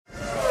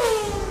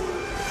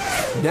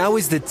Now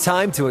is the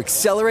time to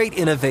accelerate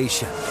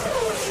innovation.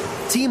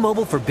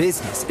 T-Mobile for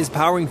Business is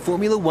powering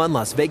Formula One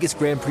Las Vegas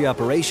Grand Prix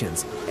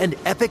operations and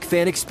epic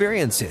fan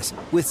experiences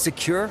with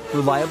secure,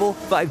 reliable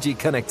 5G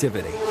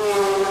connectivity.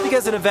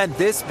 Because an event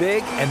this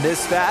big and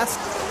this fast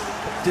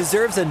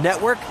deserves a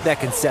network that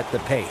can set the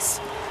pace.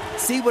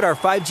 See what our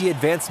 5G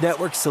advanced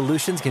network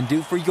solutions can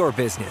do for your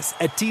business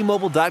at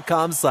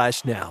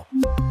T-Mobile.com/now.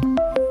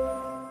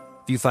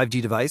 View 5G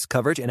device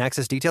coverage and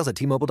access details at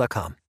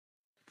T-Mobile.com.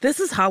 This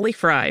is Holly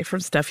Fry from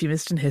Stuff You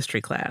Missed in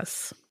History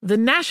class. The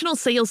national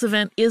sales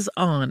event is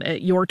on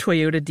at your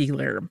Toyota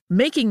dealer,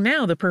 making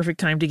now the perfect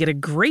time to get a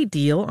great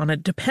deal on a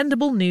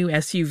dependable new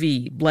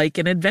SUV, like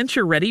an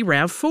adventure-ready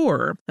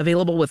RAV4.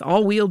 Available with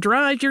all-wheel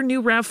drive, your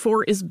new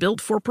RAV4 is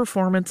built for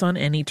performance on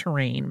any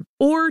terrain.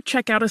 Or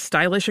check out a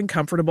stylish and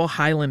comfortable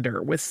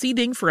Highlander with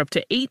seating for up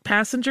to 8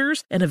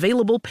 passengers and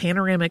available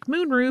panoramic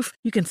moonroof.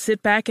 You can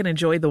sit back and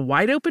enjoy the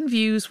wide-open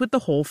views with the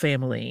whole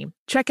family.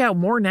 Check out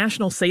more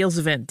national sales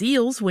event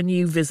deals when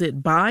you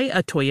visit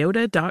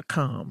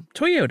buyatoyota.com.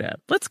 Toyota,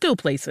 let's go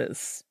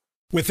places.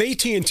 With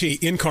AT&T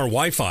in-car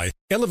Wi-Fi,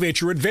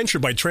 elevate your adventure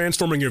by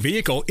transforming your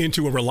vehicle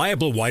into a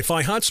reliable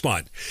Wi-Fi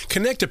hotspot.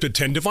 Connect up to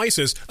 10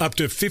 devices up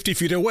to 50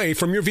 feet away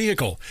from your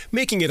vehicle,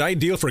 making it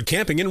ideal for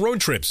camping and road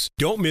trips.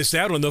 Don't miss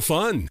out on the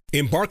fun.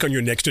 Embark on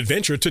your next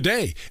adventure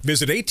today.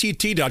 Visit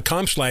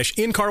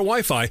att.com/in-car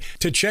Wi-Fi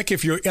to check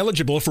if you're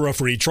eligible for a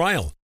free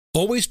trial.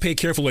 Always pay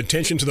careful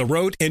attention to the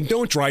road and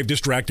don't drive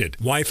distracted.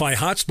 Wi-Fi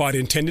hotspot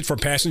intended for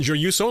passenger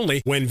use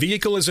only when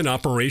vehicle is in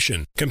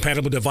operation.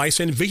 Compatible device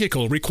and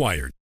vehicle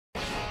required.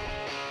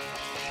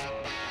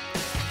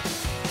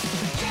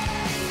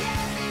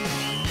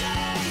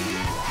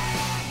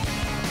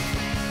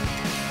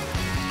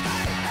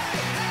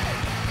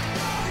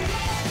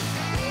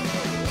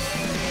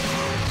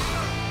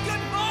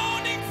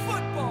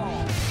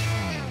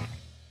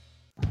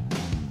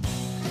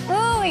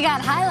 We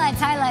got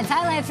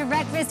highlights for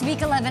breakfast.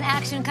 Week 11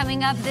 action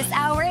coming up this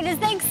hour. It is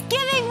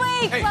Thanksgiving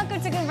week. Hey.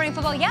 Welcome to Good Morning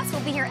Football. Yes,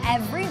 we'll be here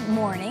every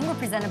morning. We're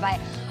presented by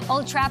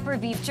Old Trapper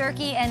Beef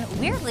Jerky. And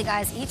weirdly,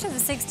 guys, each of the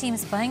 6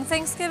 teams playing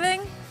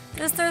Thanksgiving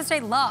this Thursday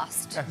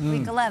lost.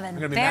 Week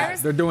 11.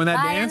 Bears, they're doing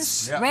that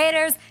Lions, dance.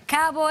 Raiders,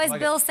 Cowboys,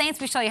 Bills, Saints.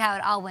 We show you how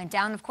it all went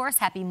down, of course.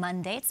 Happy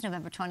Monday. It's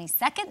November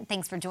 22nd.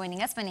 Thanks for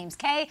joining us. My name's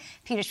Kay,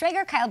 Peter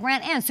Schrager, Kyle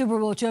Brandt, and Super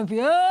Bowl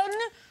champion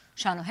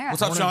Sean O'Hara.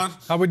 What's up, Sean?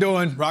 How we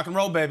doing? Rock and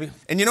roll, baby.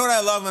 And you know what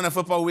I love in a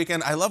football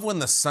weekend? I love when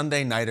the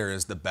Sunday nighter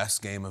is the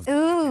best game of the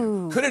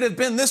weekend. Could it have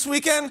been this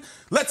weekend?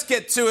 Let's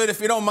get to it,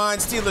 if you don't mind.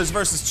 Steelers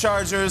versus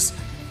Chargers.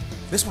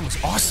 This one was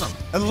awesome.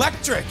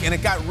 Electric. And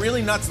it got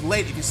really nuts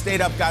late. If you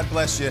stayed up, God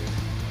bless you.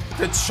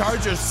 The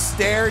Chargers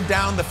stared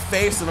down the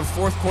face of a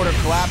fourth quarter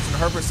collapse, and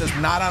Herbert says,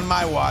 not on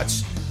my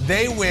watch.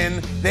 They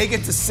win. They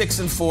get to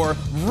 6-4.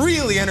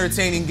 Really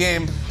entertaining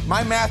game.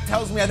 My math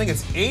tells me I think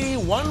it's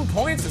 81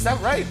 points. Is that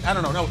right? I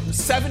don't know. No,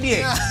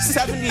 78.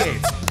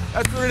 78.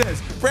 That's what it is.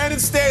 Brandon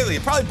Staley,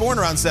 probably born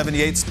around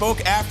 78,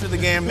 spoke after the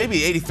game,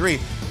 maybe 83.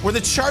 Were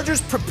the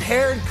Chargers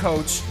prepared,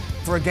 Coach,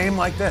 for a game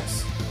like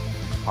this?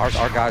 Our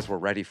guys were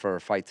ready for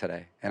a fight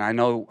today. And I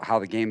know how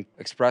the game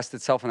expressed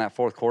itself in that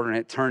fourth quarter, and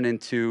it turned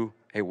into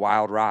a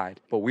wild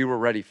ride. But we were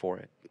ready for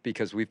it,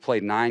 because we've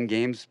played 9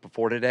 games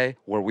before today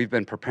where we've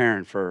been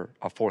preparing for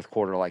a fourth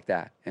quarter like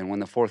that. And when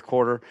the fourth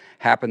quarter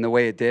happened the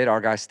way it did,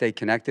 our guys stayed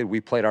connected. We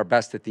played our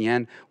best at the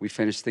end. We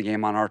finished the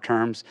game on our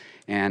terms.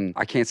 And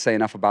I can't say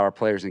enough about our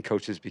players and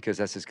coaches, because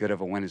that's as good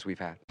of a win as we've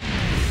had.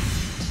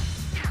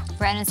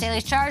 Brandon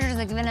Staley's Chargers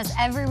have given us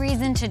every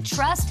reason to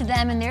trust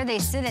them, and there they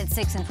sit at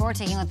 6-4,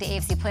 taking a look at the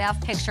AFC playoff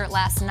picture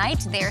last night.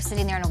 They are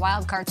sitting there in a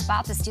wild card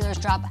spot. The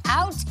Steelers drop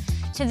out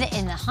to the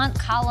in the hunt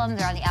column.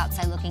 They're on the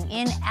outside looking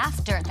in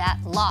after that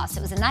loss.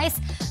 It was a nice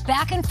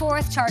back and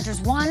forth.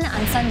 Chargers won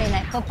on Sunday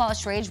Night Football.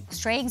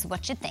 Schrags,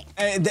 what you think?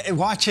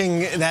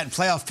 Watching that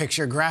playoff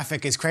picture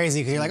graphic is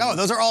crazy, because you're like, oh,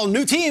 those are all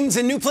new teams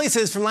and new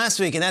places from last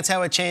week, and that's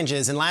how it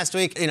changes. And last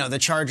week, the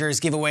Chargers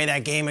give away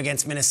that game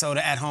against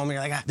Minnesota at home. And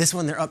you're like, this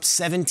one, they're up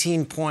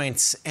 17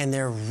 points, and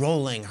they're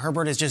rolling.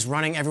 Herbert is just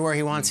running everywhere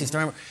he wants. He's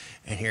throwing.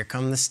 And here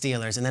come the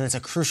Steelers. And then it's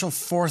a crucial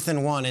 4th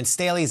and 1. And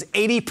Staley's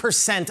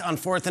 80% on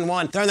 4th and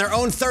 1. They're on their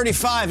own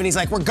 35. And he's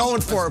like, we're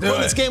going for it. Put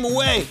this game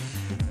away.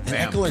 And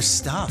Eckler's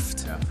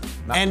stuffed. Yeah,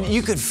 and close.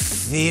 You could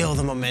feel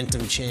the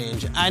momentum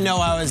change. I know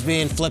I was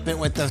being flippant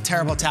with the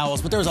terrible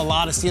towels, but there was a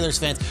lot of Steelers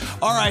fans.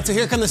 All right, so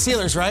here come the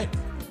Steelers, right?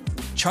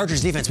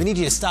 Chargers defense, we need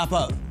you to stop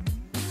up.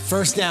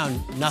 First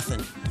down,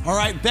 nothing. All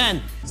right,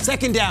 Ben,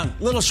 2nd down.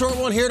 Little short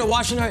one here to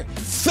Washington.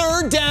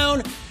 3rd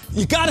down.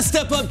 You got to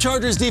step up,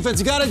 Chargers defense.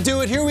 You got to do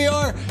it. Here we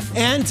are.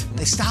 And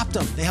they stopped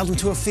them. They held them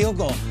to a field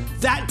goal.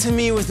 That, to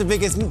me, was the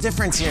biggest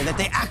difference here, that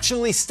they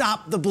actually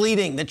stopped the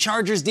bleeding. The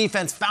Chargers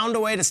defense found a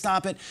way to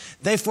stop it.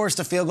 They forced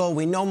a field goal.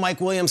 We know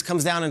Mike Williams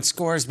comes down and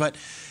scores, but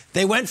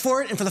they went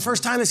for it. And for the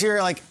first time this year,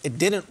 it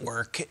didn't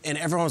work. And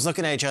everyone was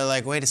looking at each other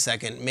like, wait a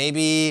second,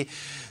 maybe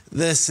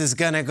this is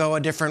going to go a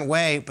different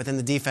way. But then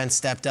the defense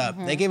stepped up.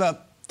 They gave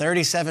up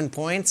 37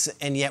 points,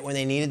 and yet when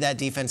they needed that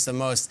defense the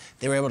most,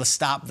 they were able to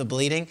stop the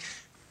bleeding.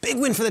 Big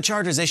win for the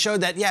Chargers. They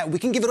showed that, yeah, we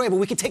can give it away, but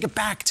we can take it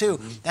back, too.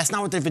 That's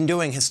not what they've been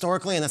doing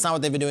historically, and that's not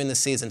what they've been doing this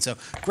season. So,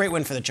 great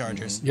win for the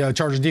Chargers. Yeah, the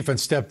Chargers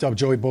defense stepped up.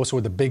 Joey Bosa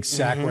with a big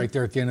sack right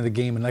there at the end of the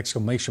game, an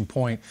exclamation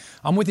point.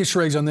 I'm with you,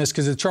 Schrags, on this,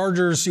 because the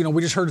Chargers,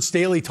 we just heard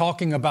Staley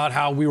talking about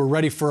how we were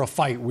ready for a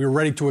fight. We were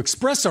ready to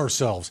express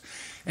ourselves.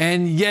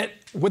 And yet,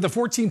 with a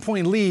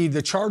 14-point lead,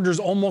 the Chargers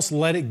almost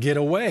let it get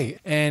away.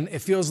 And it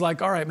feels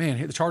like, all right,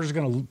 man, the Chargers are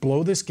going to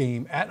blow this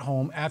game at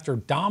home after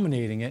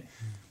dominating it.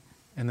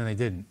 And then they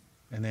didn't.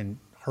 And then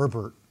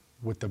Herbert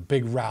with the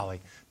big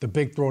rally, the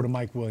big throw to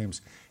Mike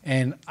Williams.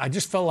 And I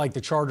just felt like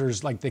the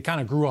Chargers, they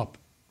kind of grew up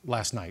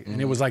last night.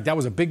 And it was like that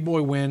was a big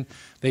boy win.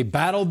 They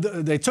battled.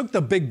 They took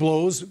the big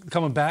blows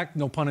coming back,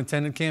 no pun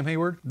intended, Cam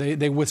Hayward.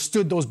 They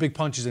withstood those big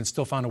punches and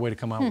still found a way to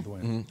come out with the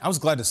win. I was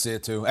glad to see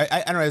it, too.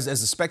 I don't know, as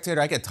a spectator,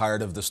 I get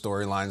tired of the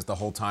storylines the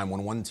whole time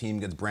when one team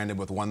gets branded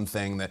with one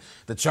thing, that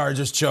the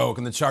Chargers choke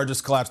and the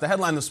Chargers collapse. The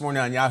headline this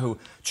morning on Yahoo,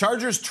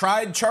 Chargers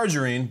tried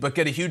chargering but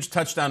get a huge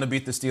touchdown to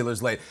beat the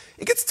Steelers late.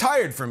 It gets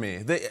tired for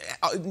me.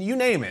 You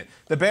name it.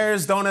 The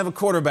Bears don't have a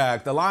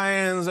quarterback. The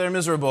Lions are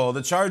miserable.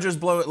 The Chargers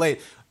blow it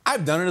late.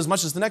 I've done it as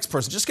much as the next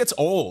person. It just gets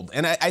old.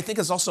 And I think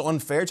it's also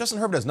unfair. Justin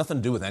Herbert has nothing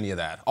to do with any of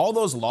that. All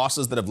those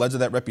losses that have led to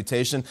that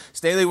reputation,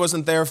 Staley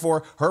wasn't there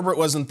for, Herbert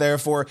wasn't there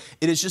for.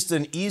 It is just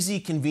an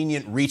easy,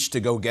 convenient reach to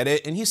go get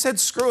it. And he said,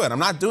 screw it, I'm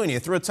not doing it. He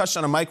threw a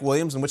touchdown to Mike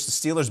Williams in which the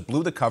Steelers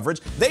blew the coverage.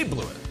 They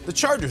blew it. The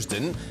Chargers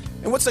didn't.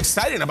 And what's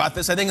exciting about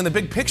this, I think, in the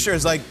big picture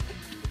is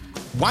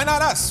why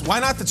not us? Why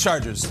not the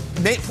Chargers?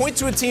 Point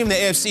to a team in the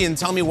AFC and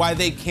tell me why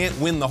they can't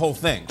win the whole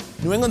thing.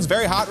 New England's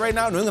very hot right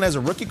now. New England has a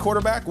rookie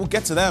quarterback. We'll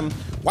get to them.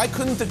 Why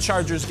couldn't the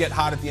Chargers get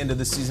hot at the end of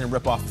the season and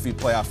rip off a few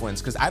playoff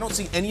wins? Because I don't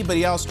see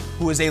anybody else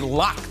who is a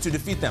lock to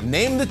defeat them.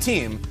 Name the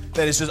team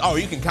that is just,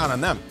 you can count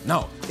on them.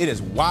 No, it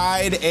is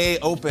wide A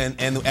open,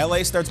 and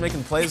LA starts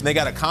making plays, and they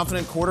got a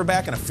confident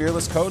quarterback and a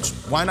fearless coach.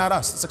 Why not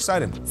us? It's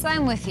exciting. So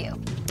I'm with you.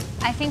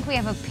 I think we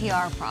have a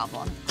PR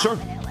problem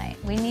in LA.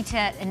 We need to,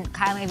 and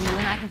Kyle, maybe you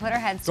and I can put our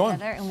heads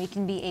together and we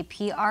can be a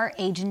PR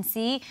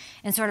agency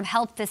and sort of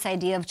help this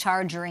idea of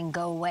chargering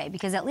go away.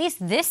 Because at least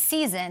this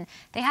season,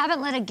 they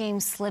haven't let a game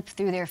slip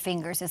through their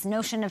fingers. This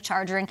notion of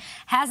chargering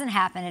hasn't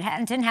happened.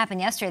 It didn't happen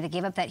yesterday. They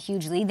gave up that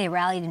huge lead. They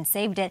rallied and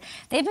saved it.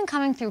 They've been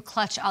coming through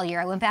clutch all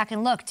year. I went back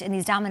and looked in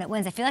these dominant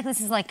wins. I feel like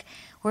this is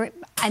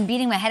I'm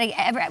beating my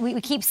head. We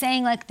keep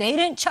saying, they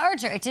didn't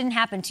charge her. It didn't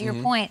happen. To your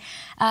point,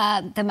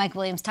 the Mike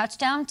Williams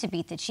touchdown to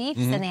beat the Chiefs.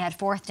 Then they had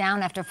fourth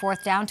down after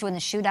fourth down to win the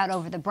shootout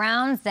over the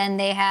Browns. Then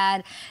they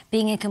had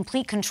being in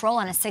complete control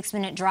on a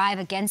 6-minute drive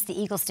against the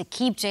Eagles to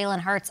keep Jalen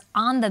Hurts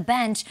on the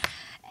bench.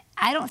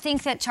 I don't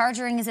think that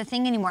charging is a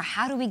thing anymore.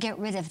 How do we get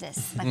rid of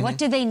this? What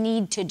do they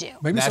need to do?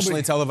 Maybe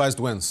nationally televised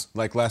wins,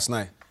 like last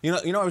night. You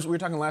know, we were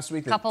talking last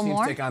week that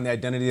teams take on the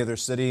identity of their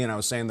city, and I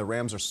was saying the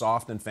Rams are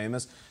soft and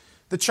famous.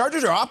 The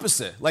Chargers are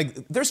opposite.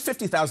 There's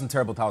 50,000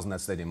 terrible towels in that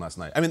stadium last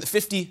night.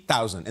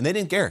 50,000. And they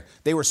didn't care.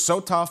 They were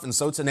so tough and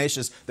so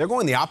tenacious. They're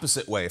going the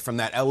opposite way from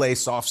that LA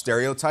soft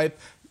stereotype.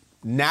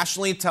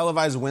 Nationally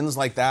televised wins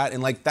like that,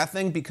 and that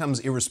thing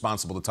becomes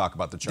irresponsible to talk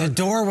about the Chargers. The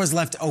door was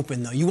left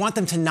open, though. You want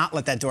them to not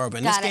let that door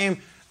open. This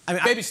game,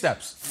 baby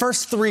steps.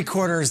 First 3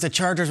 quarters, the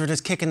Chargers were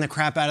just kicking the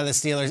crap out of the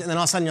Steelers, and then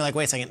all of a sudden you're like,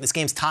 wait a second, this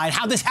game's tied.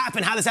 How'd this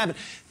happen?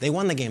 They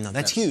won the game, though.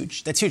 That's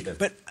huge. That's huge.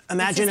 But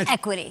imagine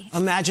equity.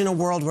 Imagine a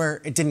world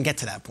where it didn't get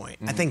to that point.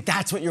 I think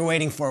that's what you're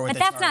waiting for with the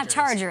Chargers. But that's not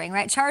charging,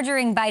 right?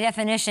 Charging, by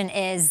definition,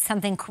 is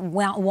something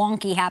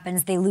wonky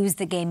happens. They lose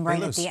the game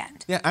right at the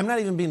end. Yeah, I'm not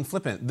even being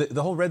flippant.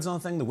 The whole red zone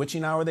thing, the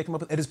witching hour they come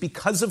up with, it is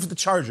because of the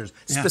Chargers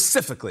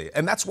specifically.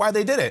 And that's why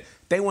they did it.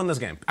 They won this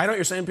game. I know what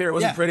you're saying, Peter. It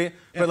wasn't pretty.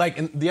 But,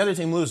 and the other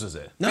team loses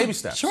it. No, baby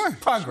steps. Sure.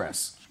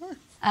 Progress.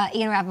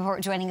 Ian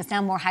Rappaport joining us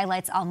now. More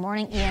highlights all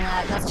morning. Ian,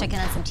 let's check in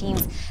on some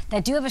teams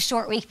that do have a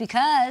short week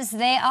because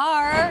they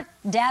are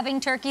dabbing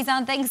turkeys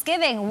on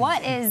Thanksgiving.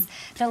 What is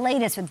the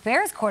latest with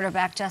Bears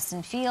quarterback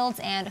Justin Fields,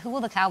 and who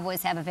will the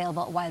Cowboys have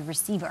available at wide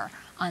receiver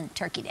on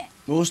Turkey Day?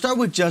 Well, we'll start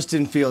with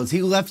Justin Fields.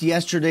 He left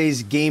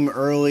yesterday's game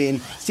early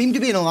and seemed to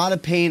be in a lot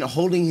of pain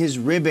holding his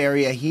rib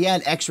area. He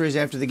had x-rays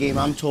after the game,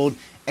 I'm told.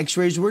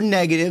 X-rays were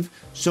negative,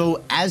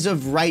 so as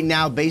of right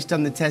now, based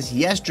on the test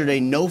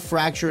yesterday, no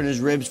fracture in his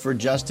ribs for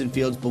Justin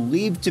Fields,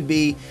 believed to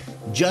be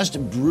just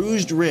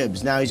bruised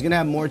ribs. Now, he's going to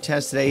have more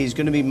tests today. He's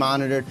going to be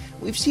monitored.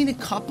 We've seen a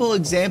couple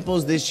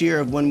examples this year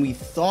of when we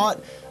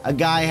thought a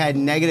guy had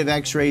negative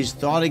X-rays,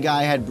 thought a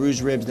guy had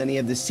bruised ribs, then he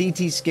had the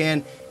CT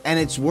scan, and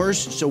it's worse,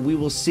 so we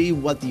will see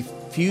what the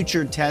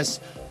future tests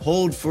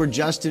hold for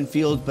Justin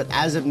Fields, but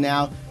as of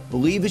now,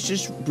 believe it's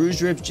just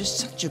bruised ribs, just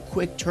such a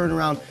quick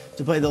turnaround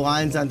to play the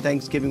Lions on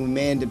Thanksgiving. We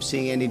may end up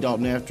seeing Andy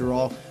Dalton after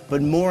all,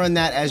 but more on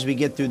that as we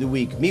get through the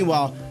week.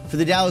 Meanwhile, for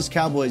the Dallas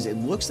Cowboys, it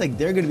looks like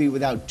they're going to be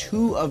without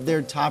 2 of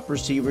their top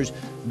receivers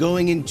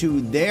going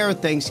into their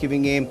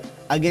Thanksgiving game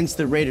against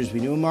the Raiders.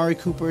 We knew Amari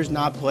Cooper is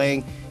not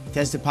playing. He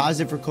tested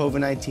positive for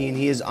COVID-19.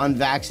 He is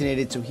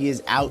unvaccinated, so he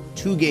is out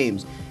 2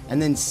 games.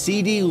 And then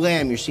CeeDee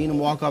Lamb, you're seeing him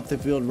walk off the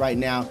field right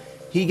now.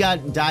 He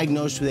got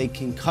diagnosed with a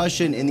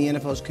concussion in the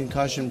NFL's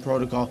concussion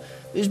protocol.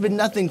 There's been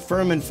nothing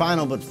firm and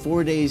final, but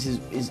 4 days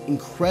is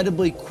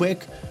incredibly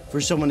quick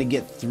for someone to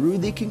get through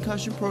the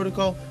concussion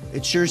protocol.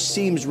 It sure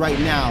seems right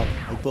now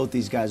like both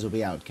these guys will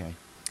be out, Kay.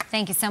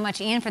 Thank you so much,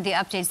 Ian, for the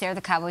updates there.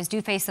 The Cowboys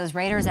do face those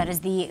Raiders. That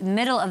is the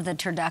middle of the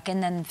turducken.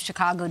 Then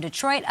Chicago,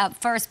 Detroit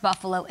up first,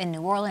 Buffalo, and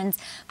New Orleans.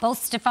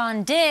 Both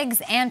Stephon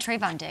Diggs and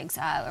Trayvon Diggs,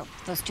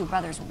 those two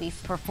brothers, will be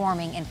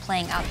performing and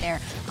playing out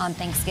there on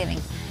Thanksgiving.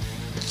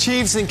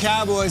 Chiefs and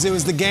Cowboys, it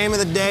was the game of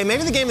the day,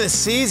 maybe the game of the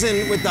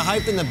season with the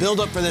hype and the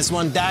buildup for this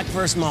one. Dak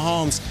versus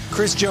Mahomes.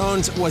 Chris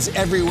Jones was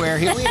everywhere.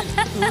 He only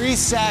had 3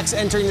 sacks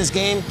entering this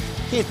game.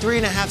 He had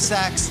 3.5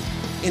 sacks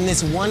in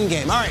this one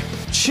game. All right,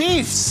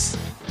 Chiefs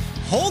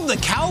hold the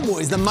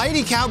Cowboys, the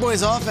mighty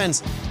Cowboys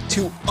offense,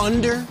 to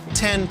under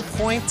 10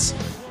 points.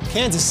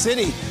 Kansas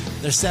City,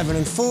 they're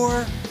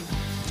 7-4,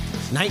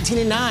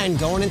 19-9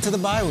 going into the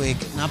bye week.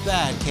 Not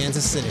bad,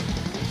 Kansas City.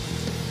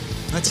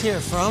 Let's hear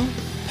from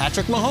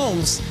Patrick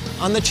Mahomes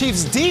on the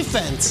Chiefs'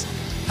 defense,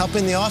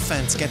 helping the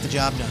offense get the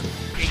job done.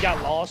 We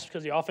got lost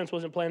because the offense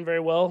wasn't playing very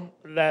well,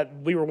 that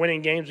we were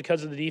winning games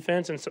because of the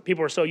defense, and so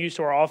people were so used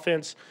to our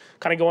offense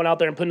kind of going out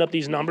there and putting up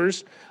these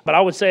numbers. But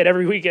I would say it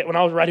every week when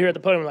I was right here at the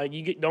podium, like,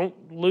 don't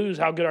lose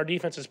how good our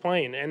defense is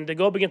playing. And to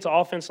go up against an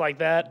offense like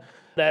that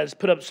has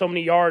put up so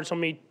many yards, so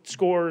many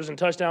scores and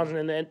touchdowns,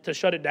 and then to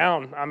shut it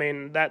down, I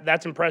mean,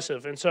 that's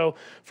impressive. And so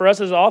for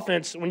us as an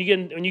offense, when you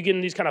get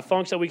in these kind of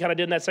funks that we kind of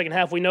did in that second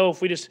half, we know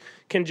if we just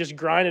can just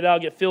grind it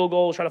out, get field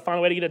goals, try to find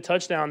a way to get a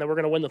touchdown, that we're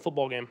going to win the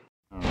football game.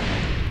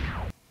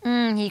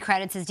 He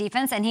credits his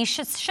defense, and he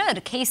should.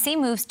 KC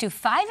moves to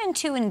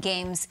 5-2 in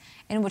games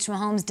in which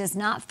Mahomes does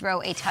not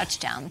throw a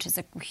touchdown, which is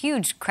a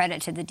huge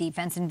credit to the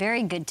defense and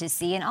very good to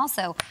see. And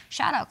also,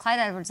 shout out Clyde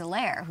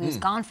Edwards-Helaire, who's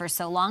gone for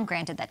so long.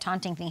 Granted, that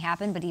taunting thing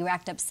happened, but he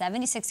racked up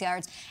 76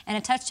 yards and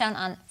a touchdown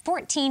on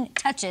 14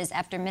 touches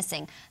after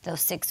missing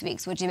those 6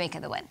 weeks. What'd you make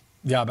of the win?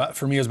 Yeah, but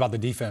for me, it was about the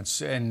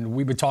defense. And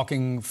we've been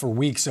talking for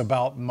weeks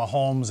about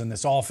Mahomes and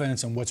this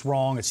offense and what's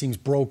wrong. It seems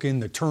broken,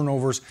 the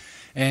turnovers.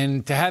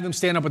 And to have him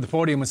stand up at the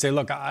podium and say,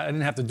 look, I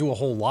didn't have to do a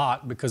whole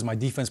lot because my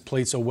defense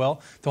played so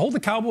well. To hold the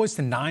Cowboys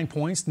to 9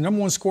 points, the number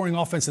one scoring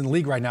offense in the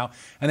league right now,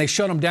 and they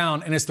shut them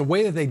down. And it's the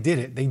way that they did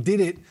it. They did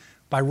it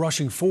by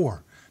rushing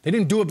 4. They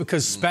didn't do it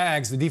because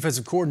Spags, the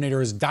defensive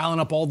coordinator, is dialing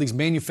up all these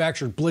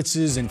manufactured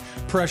blitzes and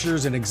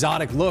pressures and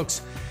exotic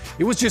looks.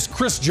 It was just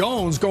Chris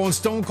Jones going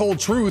stone cold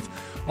truth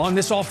on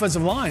this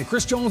offensive line.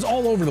 Chris Jones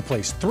all over the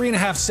place.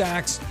 3.5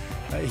 sacks.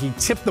 He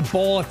tipped the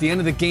ball at the end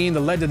of the game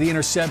that led to the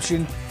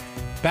interception.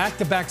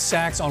 Back-to-back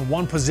sacks on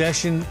one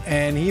possession,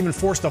 and he even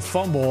forced a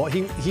fumble.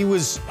 He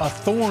was a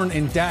thorn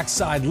in Dak's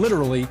side,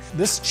 literally.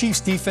 This Chiefs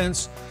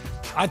defense,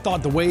 I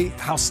thought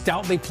how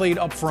stout they played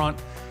up front,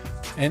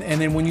 and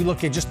then when you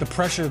look at just the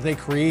pressure they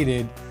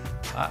created,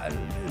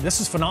 this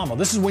is phenomenal.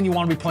 This is when you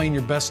want to be playing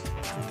your best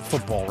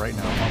football right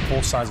now on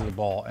both sides of the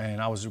ball, and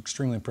I was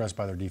extremely impressed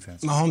by their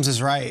defense. Mahomes is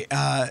right.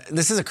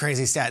 This is a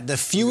crazy stat. The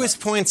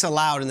fewest points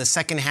allowed in the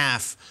second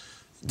half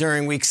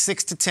during weeks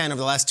 6 to 10 of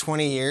the last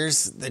 20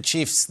 years, the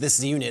Chiefs,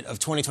 this unit of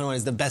 2021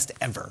 is the best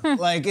ever.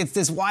 Like, it's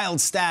this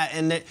wild stat.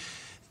 And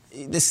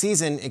this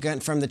season, it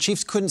went from the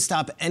Chiefs couldn't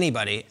stop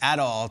anybody at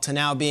all to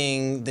now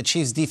being the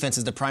Chiefs' defense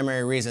is the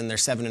primary reason they're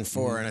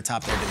 7-4 and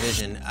atop their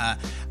division.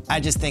 I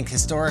just think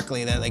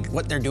historically that like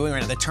what they're doing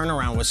right now, the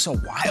turnaround was so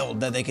wild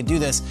that they could do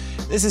this.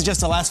 This is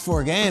just the last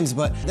 4 games,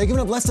 but they're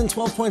giving up less than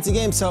 12 points a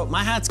game. So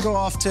my hats go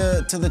off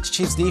to the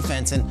Chiefs'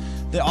 defense. And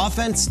the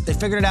offense, they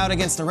figured it out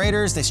against the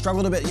Raiders. They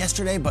struggled a bit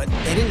yesterday, but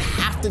they didn't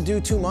have to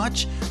do too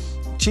much.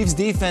 Chiefs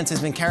defense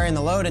has been carrying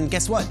the load, and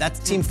guess what? That's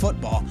team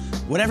football.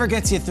 Whatever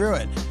gets you through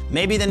it.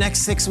 Maybe the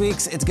next 6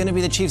 weeks, it's going to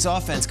be the Chiefs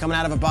offense coming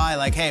out of a bye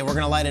like, hey, we're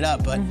going to light it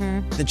up. But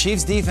the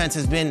Chiefs defense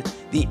has been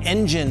the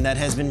engine that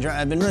has been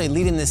really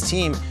leading this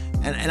team.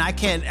 And I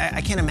can't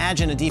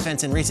imagine a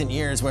defense in recent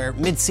years where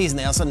mid-season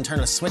they all of a sudden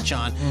turn a switch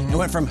on and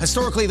went from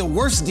historically the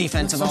worst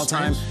defense of all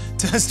time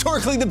to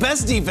historically the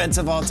best defense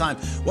of all time.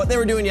 What they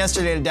were doing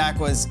yesterday to Dak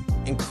was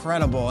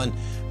incredible. And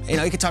you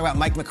know, you could talk about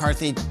Mike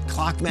McCarthy,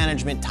 clock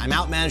management,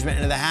 timeout management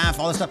into the half,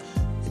 all this stuff.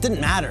 It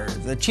didn't matter.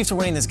 The Chiefs were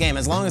winning this game.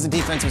 As long as the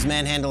defense was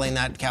manhandling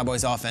that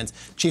Cowboys offense,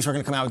 Chiefs were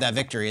going to come out with that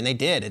victory, and they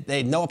did. They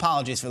had no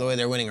apologies for the way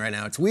they're winning right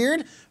now. It's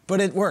weird,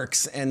 but it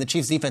works, and the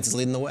Chiefs defense is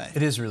leading the way.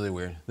 It is really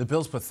weird. The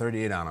Bills put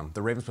 38 on them.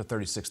 The Ravens put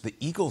 36. The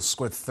Eagles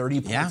scored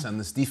 30 points on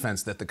this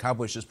defense that the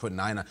Cowboys just put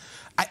 9 on.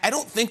 I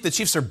don't think the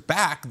Chiefs are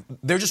back.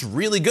 They're just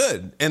really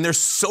good, and they're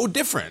so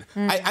different.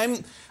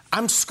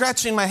 I'm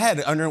scratching my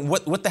head under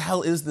what the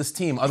hell is this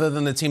team other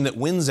than the team that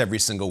wins every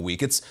single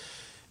week.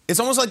 It's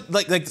almost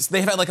like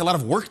they've had like a lot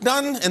of work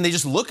done and they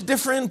just look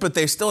different, but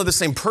they still are the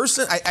same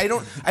person. I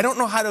don't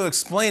know how to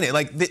explain it.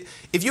 Like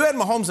if you had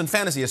Mahomes in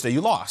fantasy yesterday, you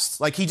lost.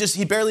 Like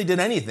he barely did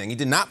anything. He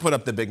did not put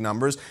up the big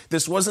numbers.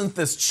 This wasn't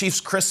this Chiefs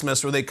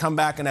Christmas where they come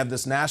back and have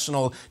this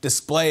national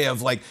display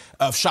of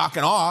shock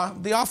and awe.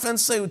 The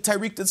offense,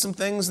 Tyreek did some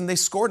things and they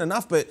scored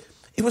enough, but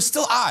it was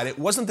still odd. It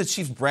wasn't the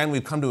Chiefs brand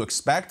we've come to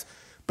expect.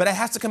 But it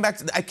has to come back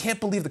to, I can't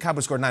believe the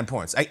Cowboys scored 9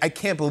 points. I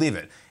can't believe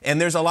it. And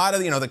there's a lot of,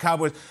 the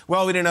Cowboys,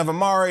 well, we didn't have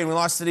Amari and we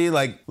lost to D.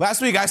 Like,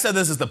 last week I said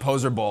this is the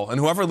poser bowl, and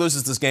whoever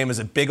loses this game is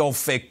a big old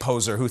fake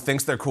poser who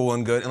thinks they're cool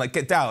and good. And like,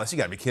 Dallas, you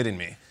got to be kidding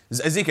me.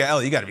 Ezekiel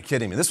Elliott, you got to be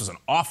kidding me. This was an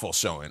awful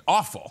showing.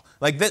 Awful.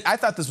 Like, I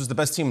thought this was the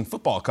best team in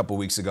football a couple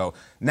weeks ago.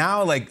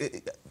 Now,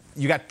 like,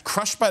 you got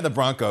crushed by the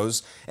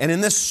Broncos. And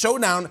in this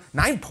showdown,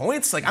 9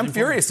 points? Like, I'm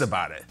furious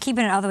about it.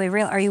 Keeping it all the way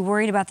real, are you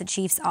worried about the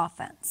Chiefs'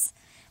 offense?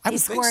 I would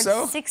think so. They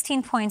scored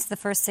 16 points the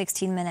first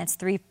 16 minutes,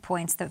 3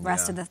 points the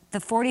rest of the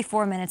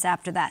 44 minutes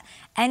after that.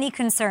 Any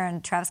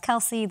concern? Travis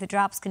Kelce, the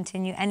drops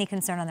continue. Any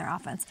concern on their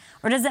offense?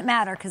 Or does it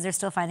matter because they're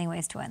still finding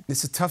ways to win?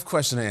 It's a tough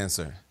question to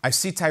answer. I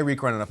see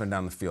Tyreek running up and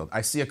down the field.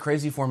 I see a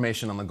crazy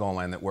formation on the goal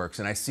line that works.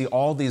 And I see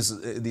all these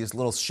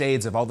little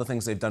shades of all the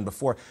things they've done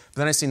before. But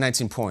then I see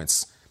 19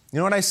 points. You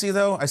know what I see,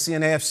 though? I see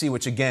an AFC,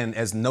 which, again,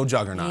 has no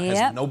juggernaut,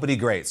 has nobody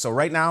great. So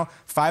right now,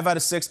 5 out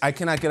of 6, I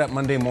cannot get up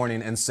Monday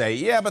morning and say,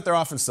 yeah, but their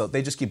offense still,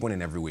 they just keep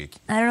winning every week.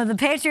 I don't know. The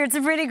Patriots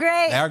are pretty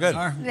great. They are good.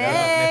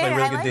 They play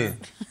really good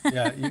D.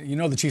 Yeah, you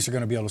know the Chiefs are going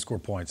to be able to score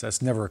points.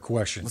 That's never a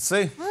question. Let's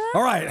see.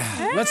 All right,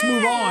 let's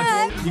move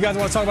on. You guys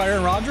want to talk about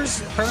Aaron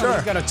Rodgers? Apparently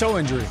he's got a toe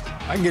injury.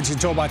 I can get you a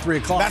toe by 3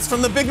 o'clock. That's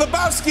from the Big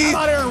Lebowski.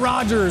 How about Aaron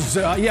Rodgers?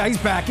 Yeah, he's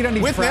back. He doesn't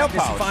need with practice.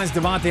 nail polish. He finds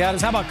Devontae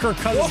Adams. How about Kirk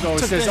Cousins, though? He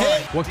says, all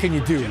right, what can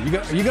you do? Are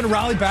you going to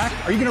rally back?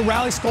 Are you going to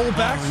rally Skol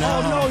back?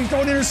 Oh, no, he's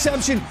throwing an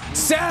interception.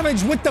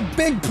 Savage with the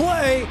big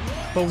play.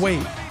 But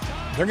wait,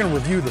 they're going to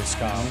review this,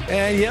 Kyle.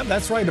 And, yep,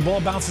 that's right. The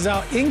ball bounces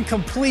out.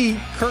 Incomplete.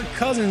 Kirk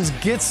Cousins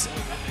gets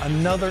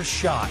another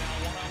shot.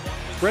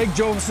 Greg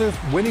Joseph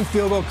winning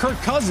field goal. Kirk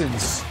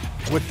Cousins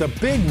with the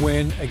big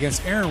win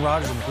against Aaron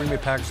Rodgers and the Green Bay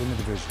Packers in the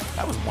division.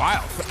 That was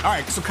wild. All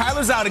right, so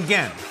Kyler's out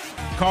again.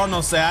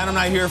 Cardinals say, I'm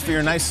not here for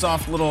your nice,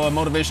 soft little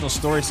motivational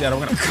story, Seattle.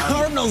 We're going to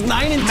Cardinals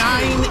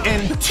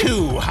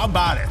 9-2. How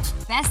about it?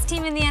 Best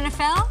team in the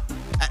NFL?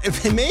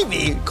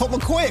 Maybe. Colt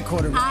McCoy at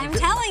quarterback. I'm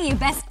telling you,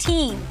 best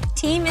team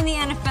in the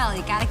NFL.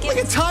 You gotta give Look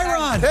at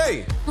Tyrod.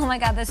 Hey. Oh my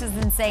God, this is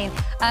insane.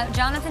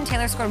 Jonathan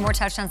Taylor scored more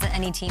touchdowns than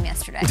any team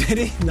yesterday. Did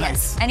he?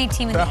 Nice. Yes, any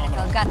team in the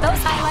NFL. Got those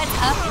highlights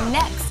up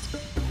next.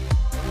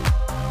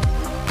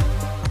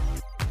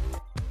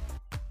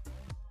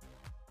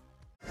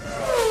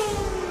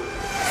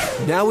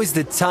 Now is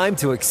the time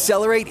to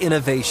accelerate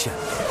innovation.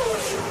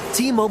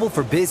 T-Mobile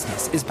for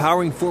Business is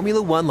powering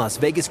Formula One Las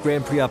Vegas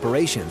Grand Prix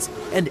operations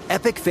and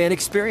epic fan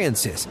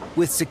experiences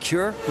with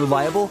secure,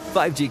 reliable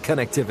 5G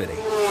connectivity.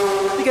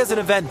 Because an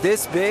event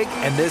this big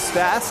and this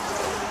fast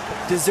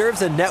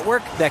deserves a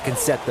network that can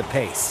set the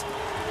pace.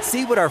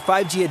 See what our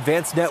 5G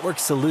advanced network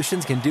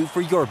solutions can do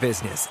for your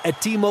business at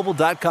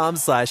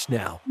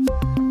T-Mobile.com/now.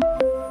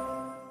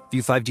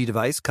 View 5G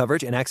device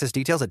coverage and access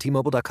details at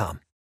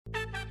T-Mobile.com.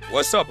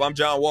 What's up? I'm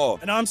John Wall.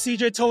 And I'm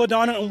CJ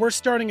Toledano, and we're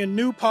starting a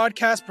new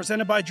podcast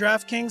presented by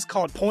DraftKings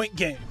called Point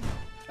Game.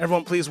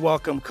 Everyone, please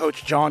welcome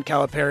Coach John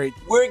Calipari.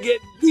 We're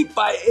getting beat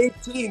by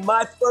 18.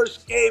 My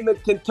first game in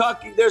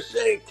Kentucky, they're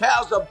saying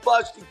Cal's a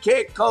bust. He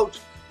can't coach.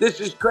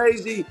 This is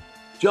crazy.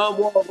 John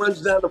Wall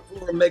runs down the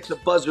floor and makes a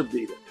buzzer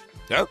beater.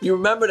 Yep. You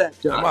remember that,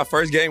 John? That's my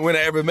first game winner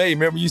I ever made.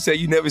 Remember you said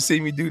you never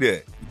seen me do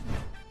that.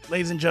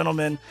 Ladies and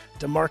gentlemen,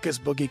 DeMarcus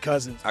Boogie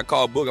Cousins. I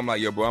called Boog. I'm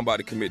like, yo, bro, I'm about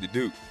to commit to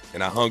Duke.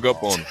 And I hung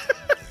up on him.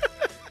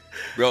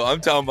 Bro,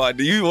 I'm talking about,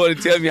 do you want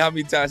to tell me how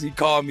many times he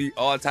called me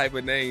all type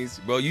of names?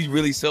 Bro, you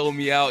really sold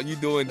me out. You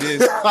doing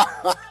this.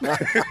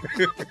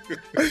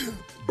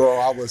 Bro,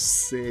 I was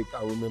sick.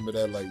 I remember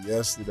that like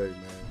yesterday,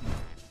 man.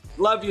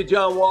 Love you,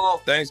 John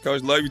Wall. Thanks,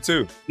 Coach. Love you,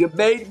 too. You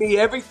made me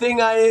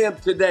everything I am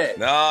today.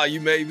 Nah, you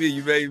made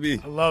me.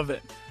 I love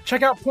it.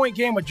 Check out Point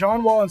Game with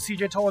John Wall and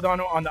CJ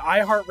Toledano on the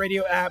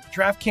iHeartRadio app,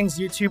 DraftKings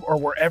YouTube, or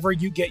wherever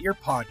you get your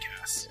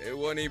podcasts. It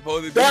wasn't even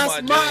supposed to be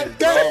That's my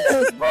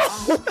game,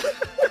 bro.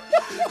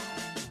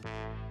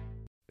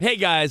 Hey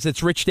guys,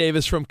 it's Rich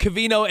Davis from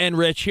Covino and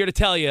Rich here to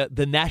tell you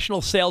the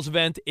national sales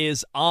event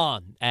is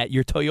on at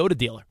your Toyota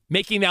dealer,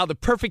 making now the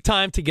perfect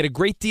time to get a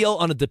great deal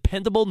on a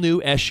dependable new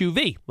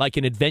SUV like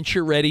an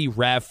adventure-ready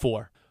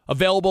RAV4.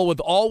 Available with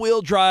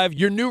all-wheel drive,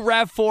 your new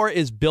RAV4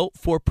 is built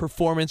for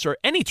performance or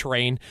any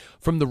terrain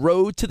from the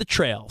road to the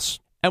trails.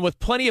 And with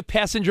plenty of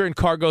passenger and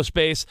cargo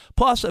space,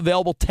 plus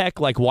available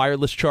tech like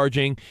wireless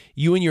charging,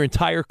 you and your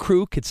entire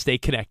crew could stay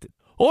connected.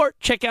 Or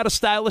check out a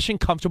stylish and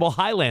comfortable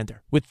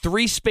Highlander with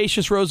 3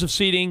 spacious rows of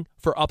seating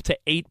for up to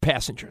 8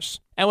 passengers.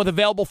 And with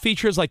available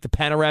features like the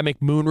panoramic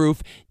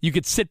moonroof, you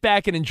could sit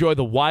back and enjoy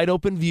the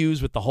wide-open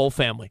views with the whole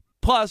family.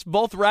 Plus,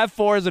 both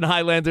RAV4s and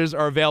Highlanders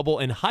are available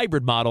in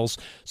hybrid models,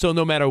 so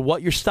no matter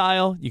what your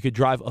style, you could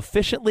drive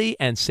efficiently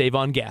and save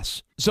on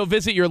gas. So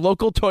visit your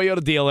local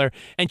Toyota dealer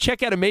and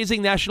check out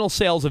amazing national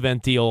sales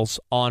event deals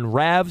on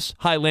RAVs,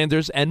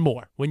 Highlanders, and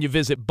more when you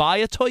visit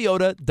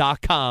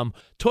buyatoyota.com.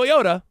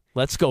 Toyota,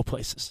 let's go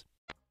places.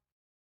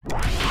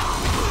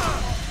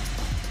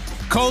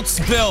 Colts,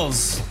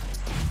 Bills.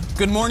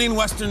 Good morning,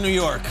 Western New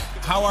York.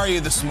 How are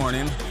you this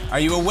morning? Are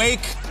you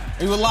awake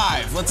Are you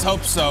alive? Let's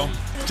hope so.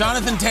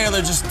 Jonathan Taylor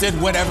just did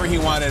whatever he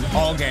wanted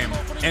all game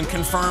and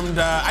confirmed,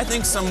 I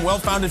think, some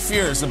well-founded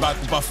fears about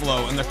the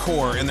Buffalo and their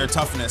core and their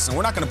toughness. And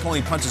we're not going to pull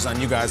any punches on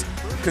you guys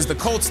because the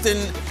Colts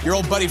didn't. Your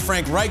old buddy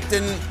Frank Reich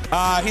didn't.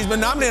 He's been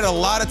nominated a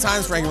lot of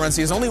times for Frankie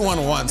Runcie. He's only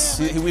won once.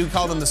 We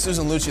called him the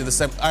Susan Lucci of the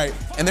seven. All right,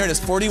 and there it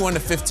is,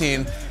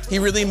 41-15. He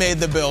really made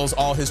the Bills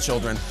all his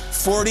children.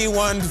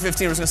 41-15. We're just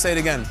going to say it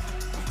again.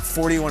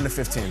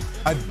 41-15.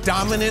 A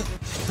dominant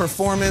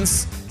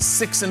performance.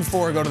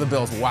 6-4 go to the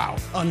Bills. Wow.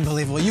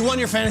 Unbelievable. You won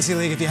your fantasy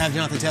league if you have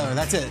Jonathan Taylor.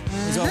 That's it.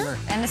 It's over.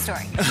 End of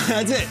story.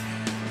 That's it.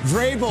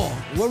 Vrabel,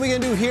 what are we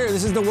going to do here?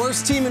 This is the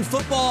worst team in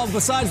football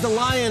besides the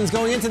Lions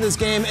going into this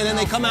game, and then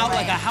they come out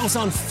like a house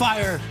on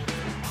fire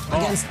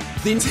against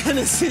the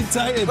Tennessee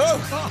Titans.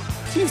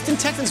 Houston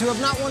Texans, who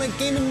have not won a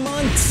game in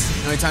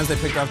months. How many times they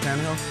picked off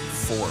Tannehill?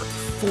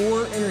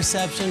 4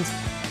 interceptions.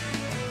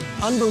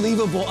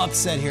 Unbelievable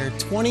upset here.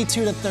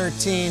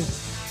 22-13.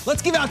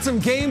 Let's give out some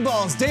game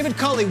balls. David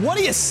Culley, what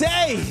do you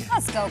say?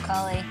 Let's go,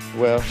 Culley.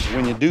 Well,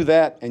 when you do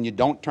that and you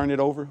don't turn it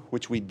over,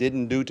 which we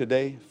didn't do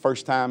today,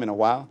 first time in a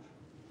while,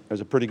 there's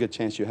a pretty good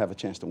chance you have a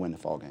chance to win the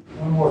fall game.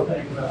 One more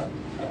thing about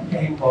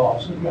game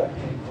balls. Who got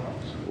game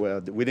balls?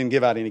 Well, we didn't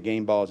give out any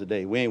game balls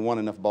today. We ain't won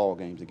enough ball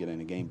games to get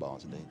any game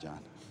balls today, John.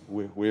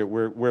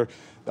 We're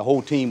the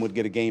whole team would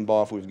get a game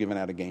ball if we was giving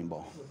out a game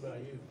ball. What about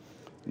you?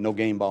 No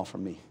game ball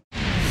from me.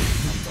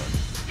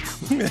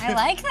 I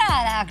like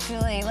that,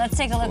 actually. Let's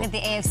take a look at the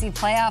AFC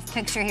playoff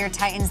picture here.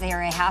 Titans, they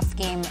are a half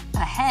game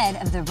ahead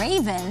of the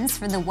Ravens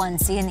for the 1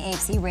 seed in the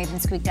AFC.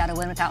 Ravens squeaked out a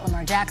win without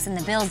Lamar Jackson.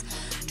 The Bills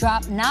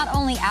dropped not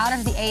only out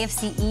of the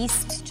AFC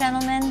East,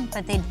 gentlemen,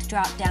 but they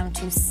dropped down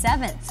to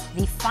 7th,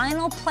 the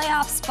final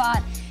playoff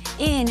spot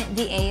in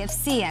the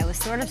AFC. I was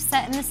sort of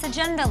setting this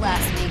agenda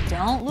last week.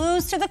 Don't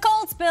lose to the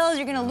Colts, Bills.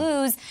 You're going to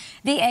lose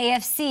the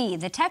AFC.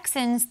 The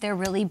Texans, they're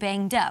really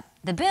banged up.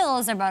 The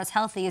Bills are about as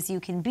healthy as you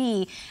can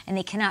be, and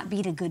they cannot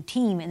beat a good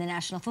team in the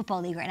National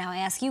Football League right now. I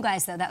ask you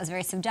guys, though, that was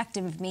very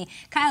subjective of me.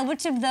 Kyle,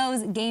 which of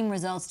those game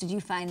results did you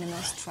find the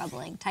most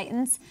troubling,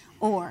 Titans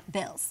or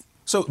Bills?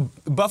 So,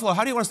 Buffalo,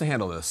 how do you want us to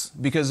handle this?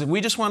 Because if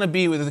we just want to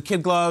be with the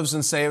kid gloves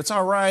and say, it's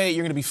all right,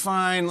 you're going to be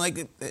fine,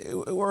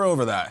 we're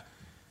over that.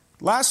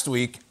 Last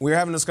week, we were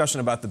having a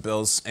discussion about the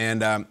Bills,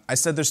 and I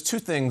said there's 2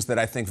 things that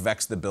I think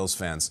vex the Bills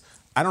fans.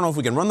 I don't know if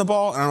we can run the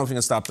ball, and I don't know if we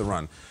can stop the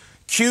run.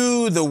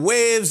 Cue the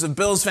waves of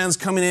Bills fans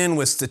coming in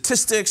with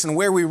statistics and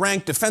where we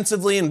rank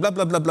defensively and blah,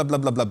 blah, blah, blah, blah,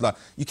 blah, blah, blah.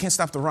 You can't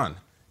stop the run.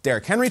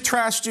 Derrick Henry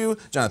trashed you.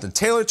 Jonathan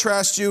Taylor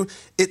trashed you.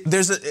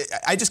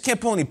 I just can't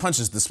pull any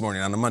punches this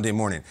morning on a Monday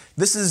morning.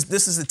 This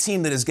is a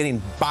team that is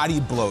getting body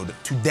blowed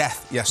to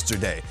death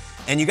yesterday.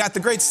 And you got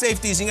the great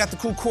safeties, and you got the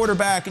cool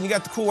quarterback, and you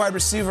got the cool wide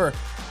receiver.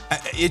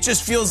 It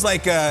just feels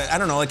like,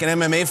 like an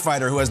MMA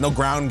fighter who has no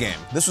ground game.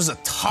 This was a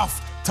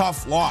tough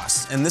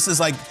loss. And this is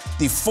like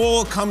the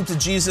full come to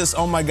Jesus,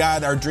 oh my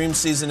God, our dream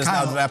season is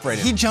Kyle, now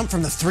evaporating. He jumped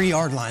from the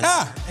 3-yard line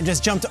and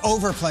just jumped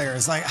over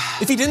players.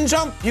 If he didn't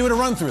jump, he would have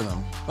run through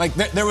them.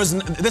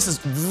 This is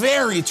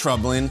very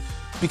troubling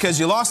because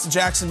you lost to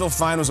Jacksonville,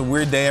 fine, it was a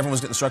weird day, everyone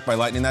was getting struck by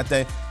lightning that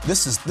day.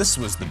 This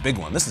was the big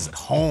one. This is at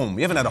home.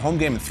 You haven't had a home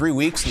game in 3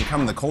 weeks, and you come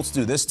and the Colts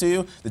do this to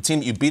you, the team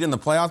that you beat in the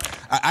playoffs.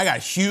 I got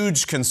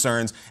huge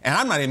concerns, and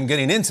I'm not even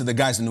getting into the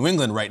guys in New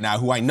England right now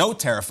who I know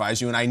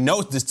terrifies you, and I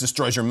know this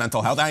destroys your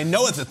mental health. I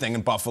know it's a thing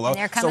in Buffalo.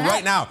 So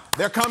right now,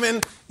 they're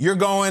coming, you're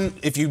going.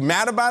 If you're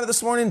mad about it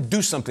this morning,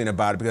 do something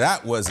about it, because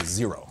that was a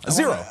zero.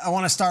 I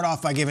want to start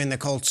off by giving the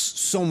Colts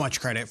so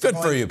much credit for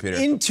Good for you, Peter.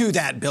 into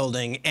that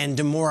building and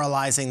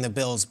demoralizing the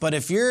Bills. But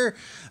if you're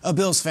a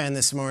Bills fan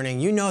this morning,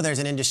 you know there's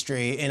an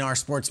industry in our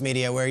sports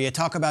media where you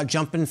talk about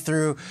jumping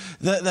through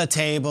the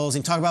tables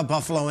and talk about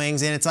Buffalo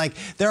Wings, and it's like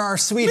they're our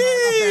sweetheart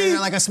up there, and they're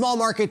like a small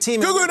market team.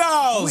 Goo Goo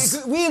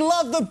Dolls! We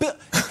love the Bills.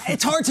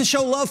 It's hard to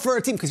show love for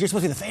a team because you're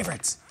supposed to be the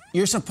favorites.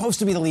 You're supposed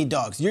to be the lead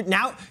dogs. You're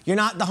not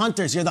the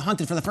hunters. You're the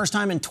hunted for the first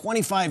time in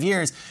 25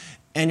 years,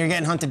 and you're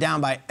getting hunted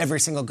down by every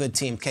single good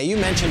team. Okay, you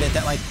mentioned it,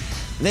 that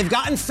they've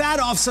gotten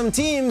fat off some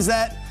teams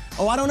that,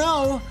 I don't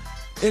know.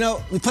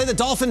 We played the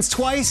Dolphins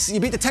twice. You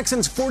beat the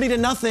Texans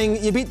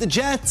 40-0. You beat the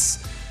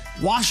Jets,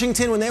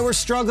 Washington when they were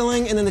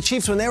struggling, and then the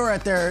Chiefs when they were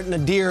at their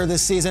nadir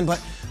this season.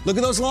 But look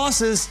at those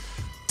losses.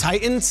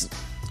 Titans,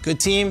 good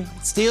team.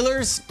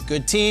 Steelers,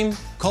 good team.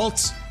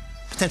 Colts,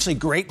 potentially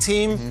great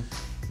team.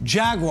 Mm-hmm.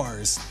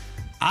 Jaguars,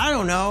 I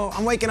don't know.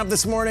 I'm waking up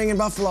this morning in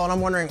Buffalo and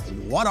I'm wondering,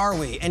 what are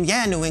we? And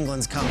yeah, New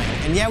England's coming.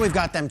 And yeah, we've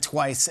got them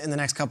twice in the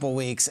next couple of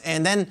weeks.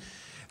 And then,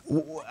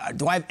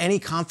 do I have any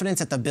confidence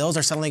that the Bills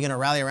are suddenly going to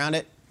rally around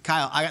it?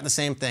 Kyle, I got the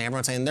same thing.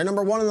 Everyone's saying they're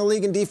number 1 in the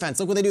league in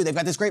defense. Look what they do. They've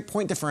got this great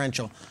point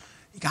differential.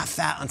 You got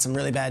fat on some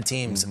really bad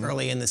teams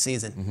early in the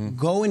season. Mm-hmm.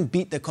 Go and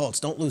beat the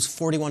Colts. Don't lose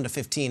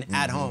 41-15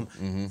 at home.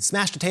 Mm-hmm.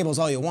 Smash the tables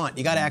all you want.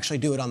 You got to actually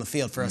do it on the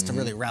field for us to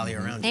really rally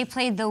around. They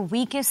played the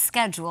weakest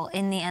schedule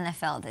in the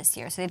NFL this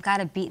year, so they've got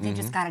to beat. They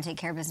just got to take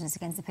care of business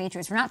against the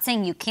Patriots. We're not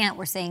saying you can't.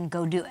 We're saying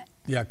go do it.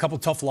 Yeah, a couple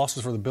tough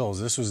losses for the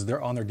Bills. This was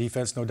on their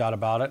defense, no doubt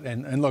about it.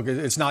 And look,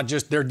 it's not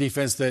just their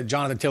defense that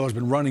Jonathan Taylor's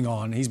been running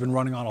on. He's been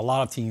running on a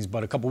lot of teams,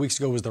 but a couple weeks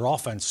ago was their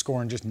offense,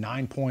 scoring just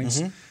 9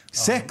 points.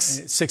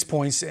 6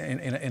 points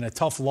in a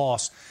tough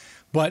loss.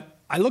 But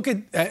I look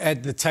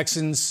at the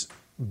Texans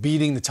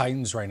beating the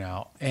Titans right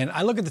now, and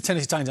I look at the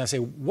Tennessee Titans and I say,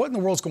 what in the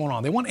world's going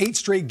on? They won 8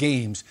 straight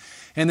games,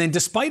 and then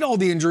despite all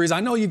the injuries, I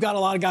know you've got a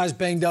lot of guys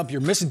banged up.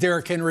 You're missing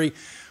Derrick Henry.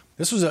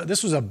 This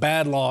was a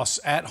bad loss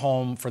at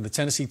home for the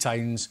Tennessee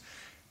Titans.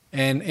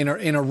 And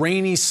in a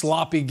rainy,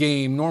 sloppy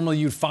game, normally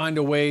you'd find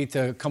a way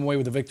to come away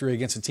with a victory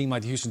against a team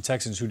like the Houston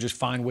Texans, who just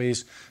find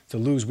ways to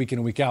lose week in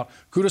and week out.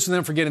 Kudos to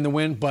them for getting the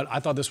win, but I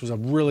thought this was a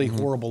really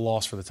horrible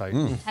loss for the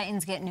Titans.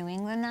 Titans get New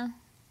England now.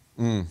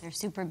 They're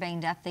super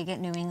banged up. They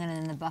get New England,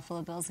 and then the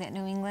Buffalo Bills get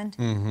New England.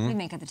 What do you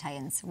make of the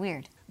Titans?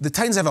 Weird. The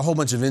Titans have a whole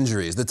bunch of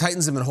injuries. The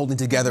Titans have been holding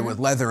together with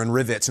leather and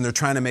rivets, and they're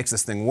trying to make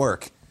this thing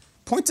work.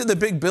 Point to the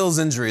big Bills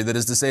injury that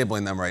is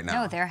disabling them right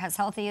now. No, they're as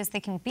healthy as they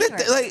can be.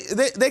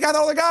 They got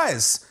all their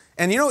guys.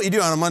 And you know what you do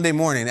on a Monday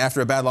morning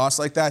after a bad loss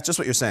like that? Just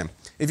what you're saying.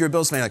 If you're a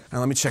Bills fan, you're like,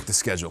 let me check the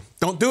schedule.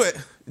 Don't do it.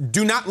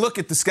 Do not look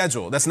at the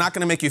schedule. That's not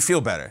going to make you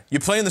feel better. You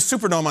play in the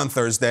Superdome on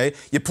Thursday.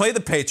 You play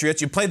the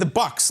Patriots. You play the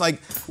Bucks.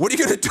 Like, what are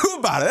you going to do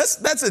about it?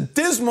 That's a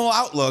dismal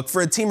outlook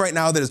for a team right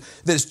now that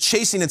is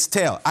chasing its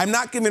tail. I'm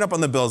not giving up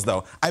on the Bills,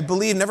 though. I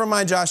believe, never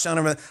mind Josh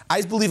Allen,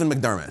 I believe in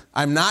McDermott.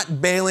 I'm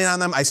not bailing on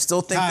them. I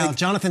still think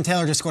Jonathan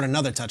Taylor just scored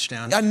another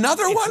touchdown.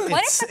 Another one?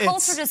 What if the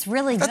Colts were just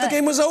really good? I thought the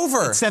game was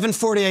over. It's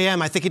 7:40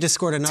 a.m. I think he just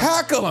scored another.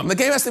 Tackle him. The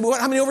game has to be,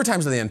 how many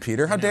overtimes are they in,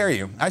 Peter? How dare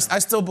you? I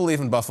still believe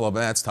in Buffalo,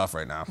 but that's tough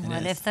right now.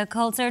 What if the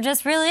Colts are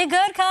just really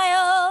good,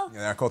 Kyle?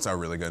 Yeah, our Colts are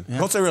really good. Yeah.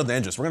 Colts are real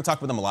dangerous. We're going to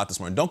talk with them a lot this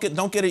morning. Don't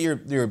get at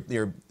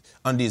your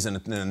undies in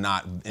a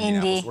knot.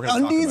 Indy.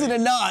 Undies in a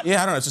knot.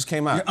 Yeah, I don't know. It just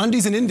came out. Your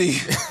undies in Indy.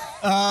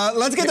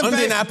 Let's get the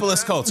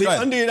Indianapolis Colts.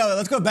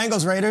 Let's go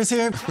Bengals Raiders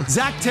here.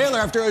 Zach Taylor,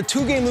 after a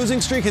 2-game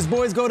losing streak, his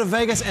boys go to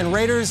Vegas, and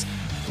Raiders,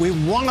 we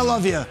want to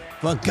love you,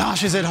 but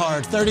gosh, is it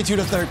hard.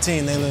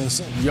 32-13, they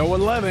lose. Yo,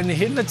 11,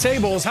 hitting the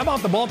tables. How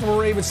about the Baltimore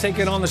Ravens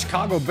taking on the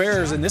Chicago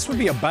Bears? And this would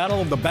be a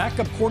battle of the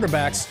backup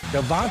quarterbacks.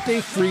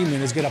 Devontae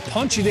Freeman is going to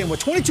punch it in.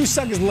 With 22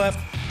 seconds left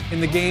in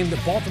the game, the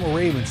Baltimore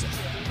Ravens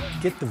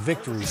get the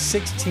victory,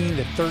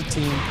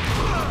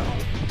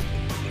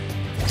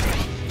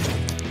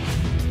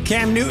 16-13.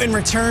 Cam Newton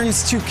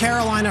returns to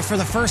Carolina for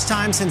the first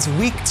time since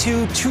Week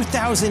 2,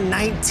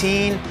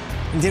 2019,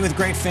 and did with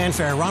great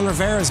fanfare. Ron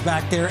Rivera's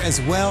back there as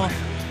well.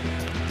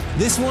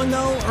 This one,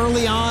 though,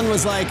 early on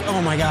was like,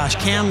 oh my gosh,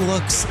 Cam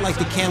looks like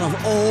the Cam of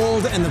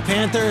old, and the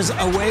Panthers,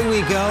 away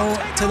we go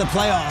to the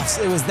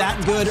playoffs. It was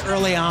that good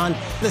early on,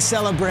 the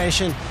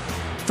celebration.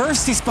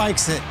 First, he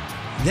spikes it.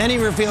 Then he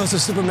reveals the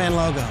Superman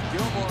logo.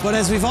 But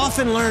as we've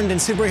often learned in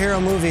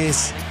superhero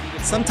movies,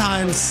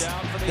 sometimes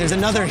there's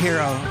another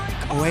hero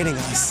awaiting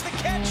us.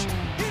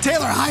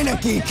 Taylor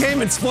Heinicke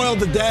came and spoiled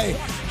the day.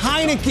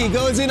 Heinicke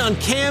goes in on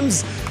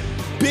Cam's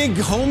big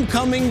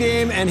homecoming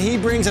game, and he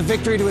brings a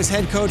victory to his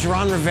head coach,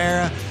 Ron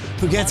Rivera,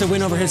 who gets a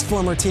win over his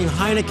former team.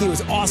 Heinicke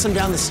was awesome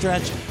down the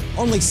stretch.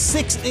 Only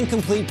 6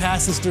 incomplete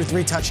passes through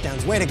 3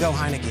 touchdowns. Way to go,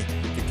 Heinicke.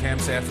 Did Cam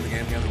say after the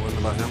game he wasn't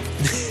about him?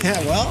 Yeah,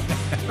 well.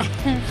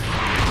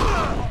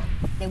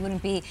 They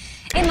wouldn't be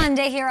a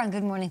Monday here on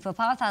Good Morning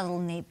Football without a little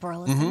Nate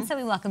Burleson. So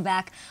we welcome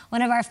back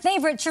one of our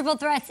favorite triple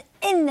threats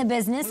in the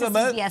business, the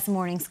CBS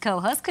Mornings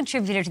co-host,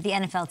 contributor to the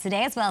NFL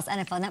Today, as well as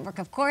NFL Network,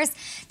 of course,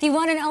 the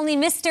one and only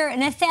Mr.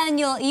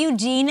 Nathaniel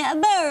Eugene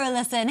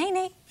Burleson. Hey,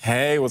 Nate.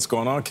 Hey, what's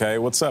going on, Kay?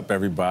 What's up,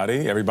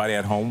 everybody? Everybody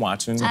at home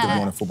watching Good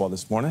Morning Football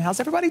this morning.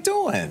 How's everybody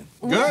doing?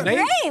 Good.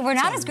 Great. We're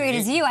not as great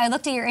as you. I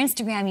looked at your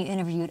Instagram. You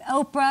interviewed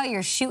Oprah.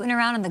 You're shooting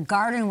around in the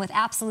garden with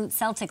absolute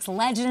Celtics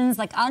legends,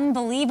 like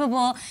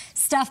unbelievable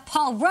stuff.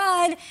 Paul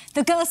Rudd,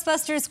 the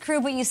Ghostbusters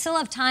crew, but you still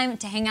have time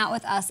to hang out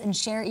with us and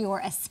share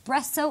your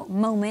espresso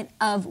moment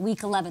of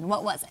Week 11.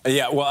 What was it?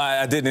 Yeah, well,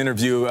 I didn't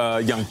interview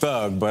Young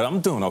Thug, but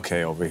I'm doing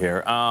okay over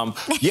here.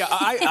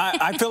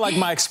 I feel like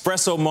my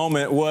espresso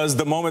moment was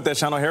the moment that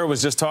Sean O'Hara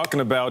was just talking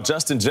about,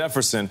 Justin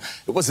Jefferson.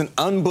 It was an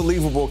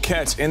unbelievable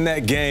catch in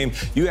that game.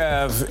 You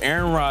have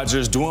Aaron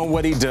Rodgers doing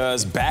what he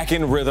does, back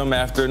in rhythm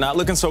after not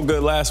looking so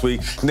good last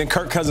week, and then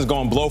Kirk Cousins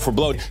going blow for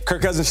blow.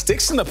 Kirk Cousins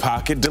sticks in the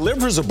pocket,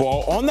 delivers a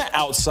ball on the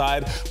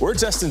outside where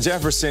Justin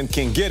Jefferson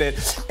can get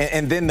it,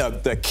 and then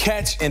the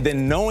catch, and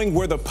then knowing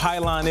where the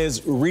pylon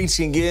is,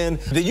 reaching in,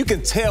 then you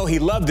can tell he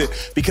loved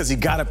it because he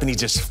got up and he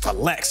just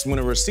flexed. When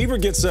a receiver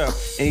gets up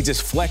and he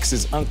just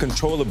flexes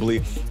uncontrollably,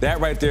 that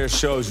right there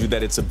shows you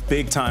that it's a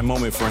big-time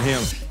moment for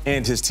him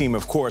and his team,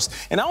 of course.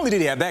 And not only did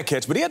he have that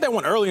catch, but he had that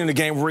one earlier in the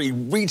game where he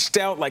reached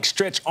out like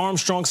Stretch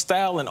Armstrong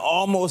style and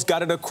almost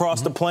got it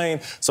across the plane.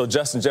 So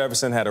Justin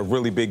Jefferson had a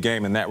really big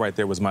game, and that right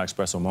there was my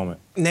espresso moment.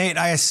 Nate,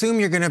 I assume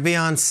you're going to be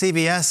on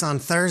CBS on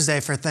Thursday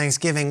for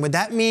Thanksgiving. Would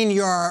that mean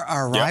you're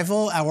our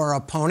rival, our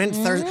opponent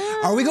Thursday?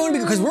 Are we going to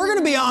be, because we're going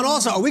to be on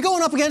also, are we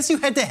going up against you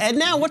head-to-head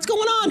now? What's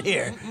going on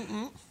here?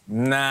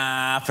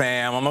 Nah,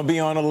 fam, I'm going to be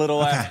on a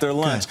little after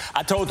lunch. Good.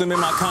 I told them in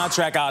my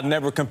contract I'd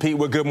never compete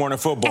with Good Morning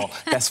Football.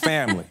 That's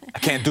family. I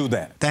can't do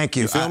that. Thank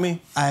you. You feel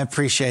me? I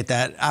appreciate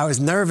that. I was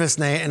nervous,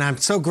 Nate, and I'm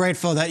so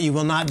grateful that you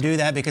will not do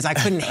that because I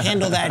couldn't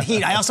handle that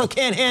heat. I also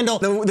can't handle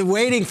the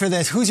waiting for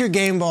this. Who's your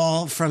game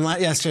ball from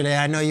yesterday?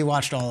 I know you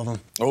watched all of them.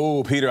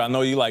 Oh, Peter, I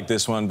know you like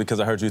this one because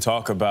I heard you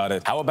talk about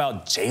it. How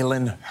about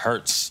Jalen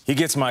Hurts? He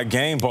gets my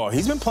game ball.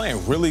 He's been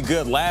playing really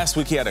good. Last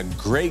week, he had a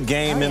great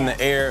game in the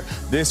air.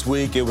 This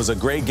week, it was a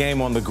great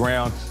game on the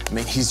ground. I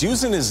mean, he's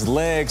using his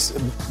legs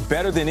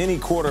better than any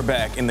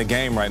quarterback in the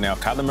game right now.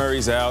 Kyler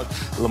Murray's out.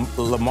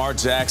 Lamar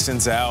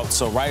Jackson's out.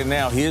 So right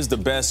now, he is the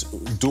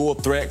best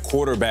dual-threat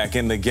quarterback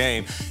in the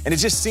game. And it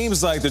just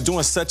seems like they're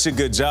doing such a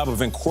good job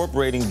of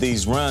incorporating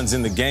these runs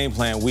in the game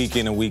plan week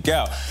in and week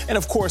out. And,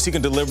 of course, he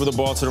can deliver the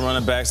ball to the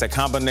running backs. That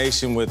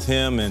combination with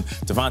him and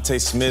Devontae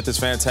Smith is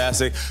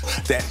fantastic.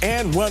 That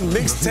and one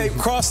mixtape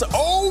crossover.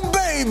 Oh,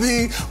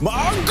 baby,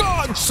 my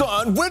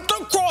godson with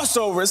the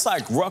crossover. It's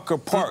like Rucker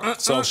Park.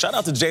 So shout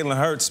out to Jalen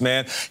Hurts,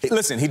 man.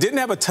 Listen, he didn't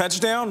have a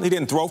touchdown. He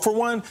didn't throw for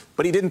one,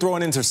 but he didn't throw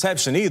an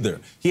interception either.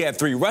 He had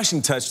 3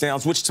 rushing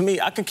touchdowns, which to me,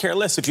 I can care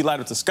less if you light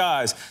up the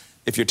skies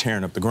if you're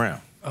tearing up the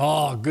ground.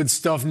 Oh, good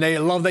stuff, Nate. I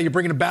love that you're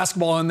bringing the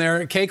basketball in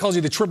there. Kay calls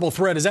you the triple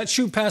threat. Is that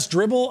shoot, pass,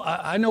 dribble?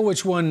 I know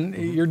which one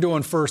you're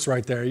doing first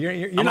right there.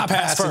 You're not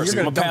passing. First.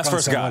 You're I'm a pass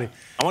first guy.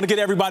 I want to get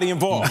everybody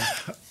involved.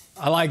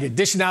 I like it.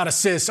 Dishing out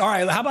assists. All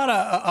right, how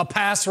about a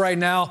pass right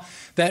now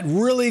that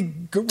really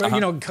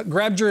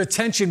grabbed your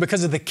attention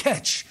because of the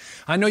catch?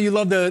 I know you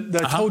love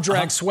the toe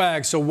drag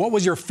swag, so what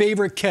was your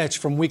favorite catch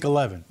from Week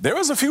 11? There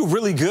was a few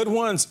really good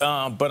ones,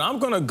 but I'm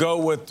going to go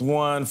with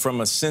one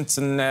from a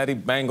Cincinnati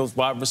Bengals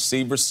wide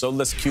receiver. So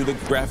let's cue the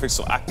graphics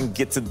so I can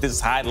get to this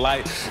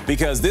highlight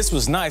because this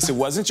was nice. It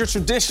wasn't your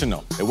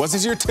traditional. It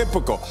wasn't your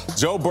typical.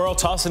 Joe Burrow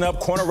tossing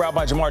up, corner route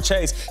by Jamar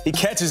Chase. He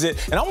catches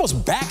it and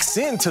almost backs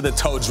into the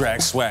toe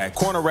drag swag.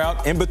 Corner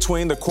route in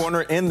between the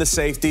corner and the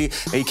safety.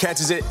 And he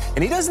catches it,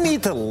 and he doesn't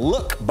need to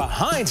look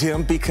behind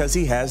him because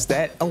he has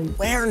that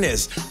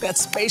awareness, that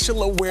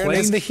spatial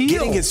awareness,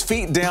 getting his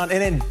feet down and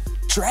then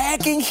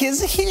dragging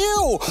his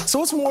heel.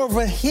 So it's more of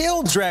a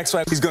heel drag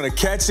swag. He's going to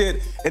catch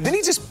it, and then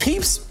he just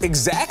peeps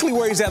exactly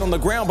where he's at on the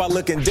ground by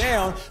looking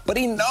down, but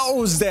he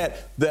knows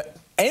that the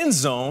end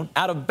zone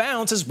out of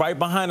bounds is right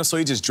behind him, so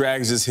he just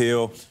drags his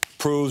heel,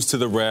 proves to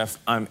the ref,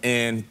 I'm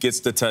in, gets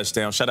the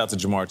touchdown. Shout out to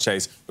Jamar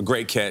Chase. A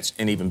great catch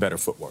and even better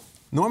footwork.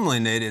 Normally,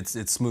 Nate,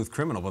 it's smooth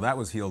criminal, but that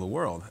was heal the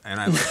world, and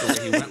I like the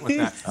way he went with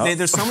that. Nate,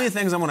 there's so many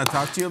things I want to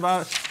talk to you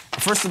about.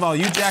 First of all,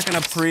 you jacking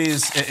up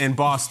threes in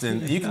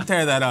Boston, you can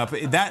tear that up.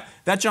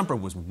 That jumper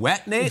was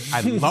wet, Nate.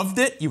 I loved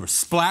it. You were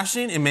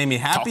splashing. It made me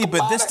happy,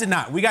 but this did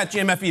not. We got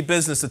GMFE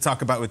business to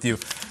talk about with you.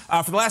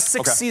 For the last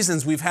 6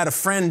 seasons, we've had a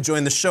friend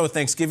join the show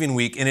Thanksgiving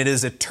week, and it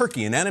is a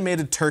turkey, an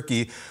animated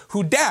turkey,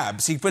 who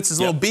dabs. He puts his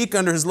little beak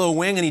under his little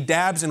wing, and he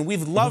dabs, and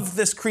we've loved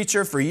this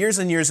creature for years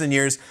and years and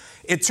years.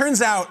 It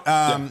turns out,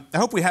 I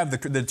hope we have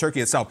the turkey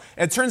itself.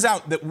 It turns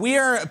out that we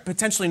are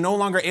potentially no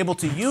longer able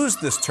to use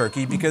this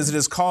turkey because it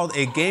is called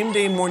a Game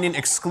Day Morning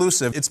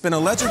exclusive. It's been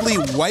allegedly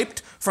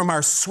wiped from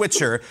our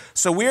switcher,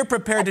 so we are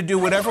prepared to do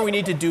whatever we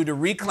need to do to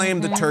reclaim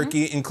the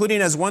turkey,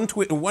 including, as one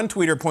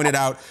tweeter pointed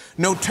out,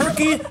 no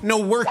turkey, no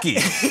worky.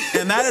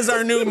 And that is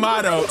our new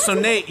motto. So,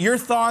 Nate, your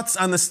thoughts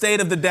on the state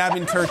of the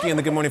dabbing turkey in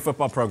the Good Morning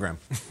Football program?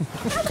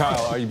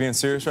 Kyle, are you being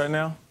serious right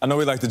now? I know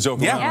we like to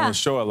joke around on the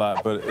show a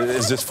lot, but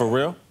is this for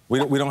real?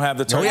 We don't have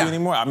the turkey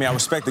anymore. I mean, I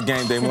respect the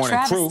Game Day Morning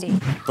crew,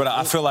 but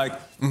I feel like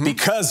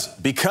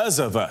because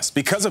of us,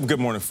 because of Good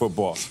Morning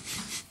Football,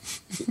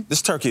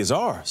 this turkey is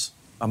ours.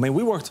 I mean,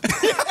 we worked.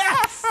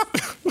 Yes!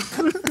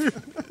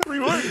 we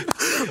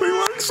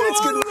worked so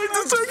hard to make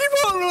the turkey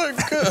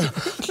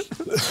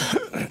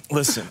ball.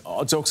 Listen,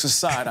 all jokes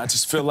aside, I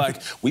just feel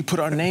like we put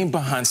our name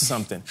behind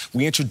something.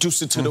 We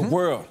introduced it to the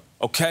world,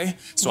 okay?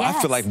 So I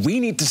feel like we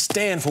need to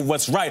stand for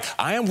what's right.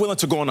 I am willing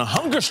to go on a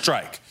hunger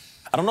strike.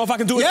 I don't know if I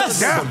can do it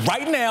Thursday, but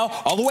right now,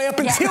 all the way up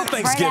until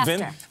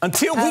Thanksgiving,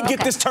 until we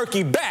get this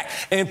turkey back.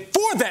 And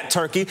for that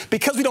turkey,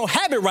 because we don't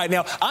have it right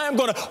now, I am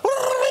going to...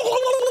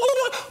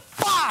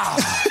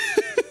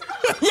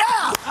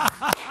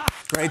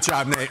 Great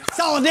job, Nate.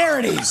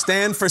 Solidarity.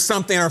 Stand for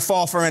something or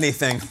fall for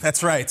anything.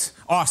 That's right.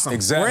 Awesome.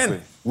 Exactly. We're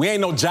in. We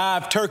ain't no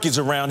jive turkeys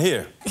around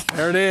here.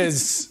 There it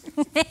is.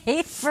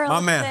 Nate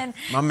Burleson.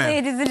 My man.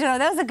 Ladies and gentlemen,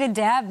 that was a good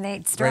dab,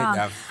 Nate. Strong.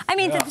 Great dab. I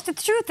mean, the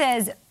truth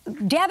is,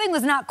 dabbing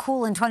was not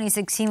cool in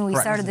 2016 when we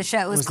started the show.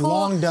 It was cool.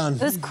 Long done.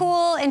 It was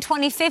cool in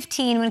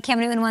 2015 when Cam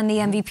Newton won the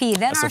MVP.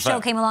 Then our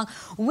show came along.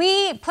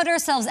 We put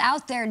ourselves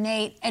out there,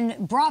 Nate,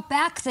 and brought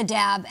back the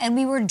dab, and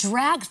we were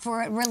dragged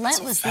for it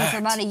relentlessly for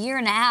about a year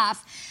and a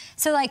half.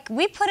 So,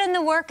 we put in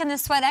the work and the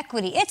sweat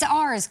equity. It's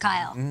ours,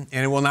 Kyle. And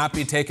it will not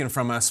be taken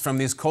from us, from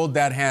these cold,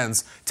 dead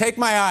hands. Take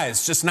my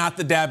eyes, just not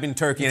the dabbing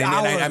turkey.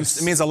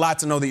 It means a lot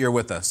to know that you're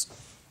with us.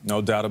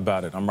 No doubt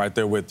about it. I'm right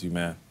there with you,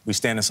 man. We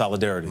stand in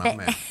solidarity. My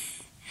man.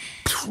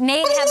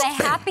 Nate, have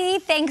a happy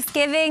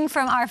Thanksgiving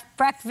from our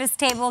breakfast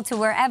table to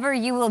wherever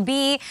you will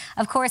be.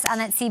 Of course, on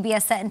that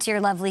CBS set, and to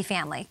your lovely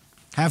family.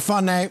 Have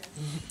fun, Nate.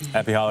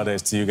 Happy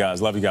holidays to you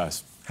guys. Love you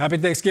guys. Happy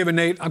Thanksgiving,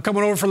 Nate. I'm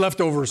coming over for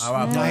leftovers.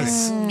 Oh,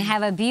 nice.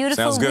 Have a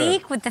beautiful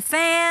week with the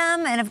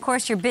fam. And, of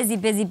course, you're busy.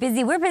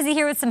 We're busy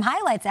here with some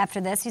highlights after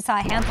this. You saw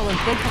a handful of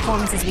big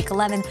performances week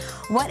 11.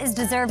 What is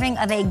deserving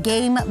of a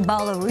game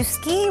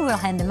Ballerooski? We'll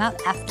hand them out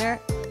after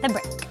the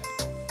break.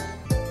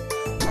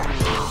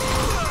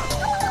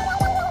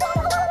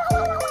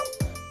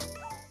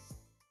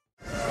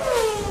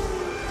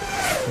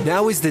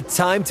 Now is the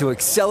time to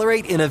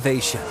accelerate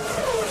innovation.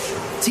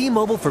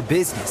 T-Mobile for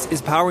Business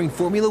is powering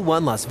Formula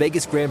One Las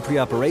Vegas Grand Prix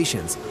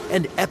operations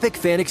and epic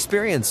fan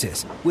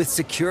experiences with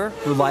secure,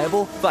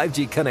 reliable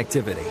 5G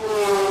connectivity.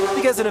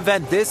 Because an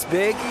event this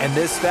big and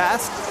this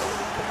fast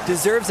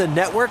deserves a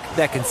network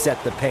that can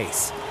set the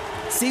pace.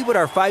 See what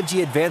our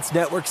 5G advanced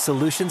network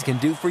solutions can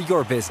do for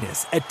your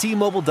business at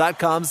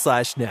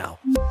T-Mobile.com/now.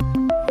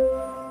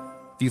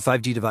 View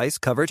 5G device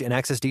coverage and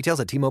access details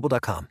at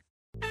T-Mobile.com.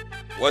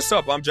 What's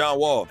up? I'm John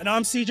Wall. And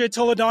I'm CJ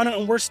Toledano,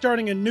 and we're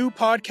starting a new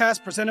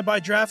podcast presented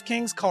by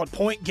DraftKings called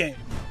Point Game.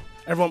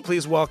 Everyone,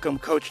 please welcome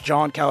Coach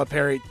John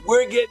Calipari.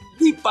 We're getting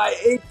beat by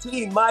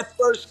 18. My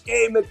first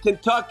game in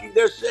Kentucky,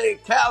 they're saying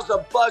Cal's a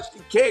bust.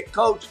 He can't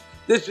coach.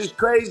 This is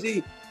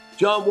crazy.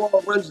 John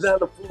Wall runs down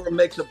the floor and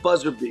makes a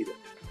buzzer beater.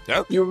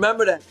 Yep. You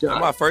remember that, John?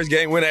 That's my first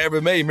game win I ever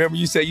made. Remember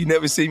you said you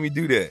never seen me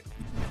do that.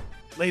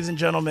 Ladies and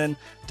gentlemen,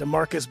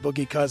 DeMarcus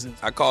Boogie Cousins.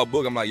 I called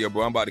Boog. I'm like, yo,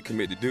 bro, I'm about to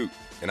commit to Duke.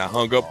 And I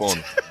hung up on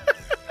him.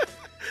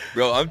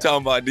 Bro, I'm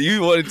talking about, do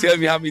you want to tell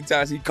me how many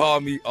times he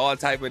called me all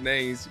type of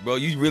names? Bro,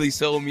 you really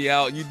sold me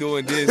out. You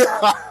doing this.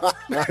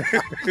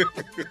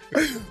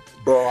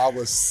 Bro, I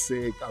was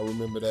sick. I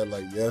remember that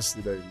like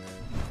yesterday,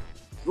 man.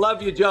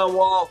 Love you, John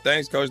Wall.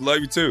 Thanks, Coach. Love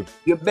you, too.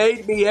 You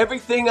made me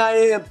everything I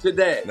am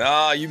today.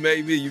 Nah, you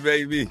made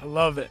me. I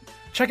love it.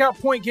 Check out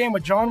Point Game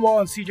with John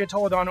Wall and CJ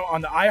Toledano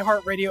on the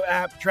iHeartRadio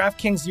app,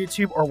 DraftKings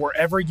YouTube, or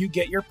wherever you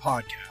get your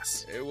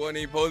podcasts. It wasn't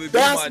even supposed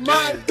to be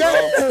my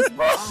game,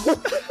 bro.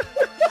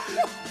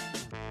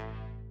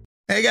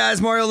 Hey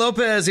guys, Mario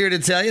Lopez here to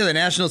tell you the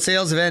national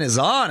sales event is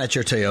on at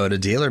your Toyota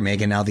dealer,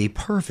 making now the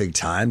perfect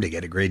time to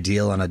get a great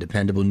deal on a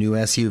dependable new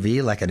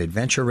SUV like an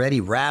adventure-ready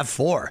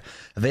RAV4.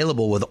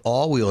 Available with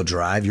all-wheel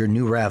drive, your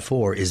new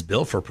RAV4 is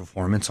built for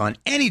performance on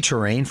any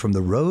terrain from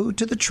the road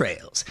to the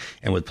trails.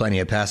 And with plenty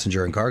of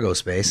passenger and cargo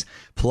space,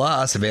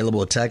 plus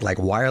available tech like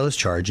wireless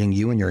charging,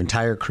 you and your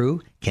entire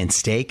crew can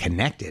stay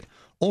connected.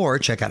 Or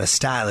check out a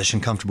stylish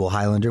and comfortable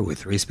Highlander with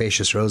 3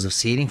 spacious rows of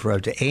seating for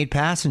up to 8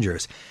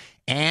 passengers.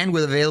 And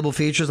with available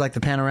features like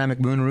the panoramic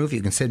moonroof,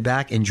 you can sit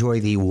back,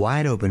 enjoy the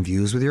wide-open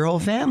views with your whole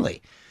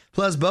family.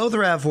 Plus, both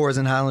RAV4s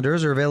and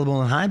Highlanders are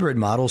available in hybrid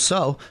models,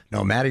 so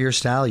no matter your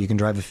style, you can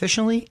drive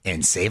efficiently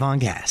and save on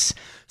gas.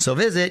 So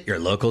visit your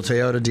local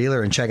Toyota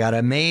dealer and check out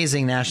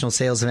amazing national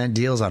sales event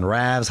deals on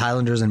RAVs,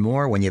 Highlanders, and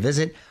more when you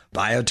visit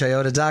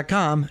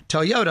biotoyota.com.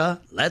 Toyota,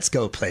 let's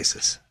go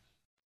places.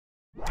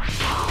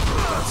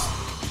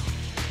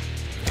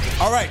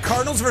 All right,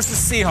 Cardinals versus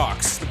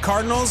Seahawks. The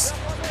Cardinals,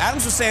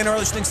 Adams was saying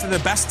earlier, she thinks they're the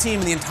best team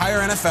in the entire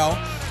NFL.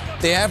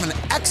 They have an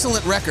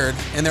excellent record,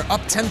 and they're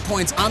up 10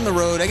 points on the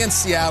road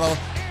against Seattle.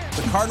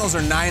 The Cardinals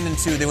are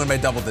 9-2. They win by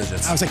double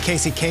digits. I was a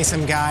Casey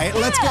Kasem guy.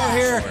 Let's go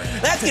here.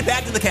 Let's get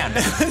back to the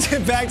countdown. Let's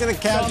get back to the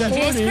countdown.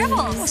 Jay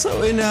Scribbles.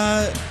 So in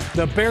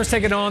the Bears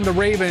taking on the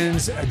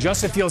Ravens.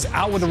 Justin Fields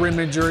out with a rib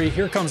injury.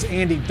 Here comes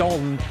Andy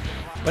Dalton.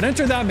 But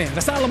enter that man.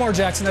 That's not Lamar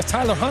Jackson. That's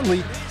Tyler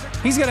Huntley.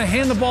 He's going to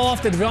hand the ball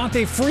off to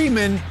Devontae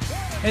Freeman.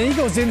 And he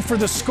goes in for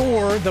the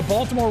score. The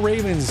Baltimore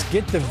Ravens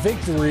get the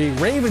victory.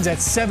 Ravens at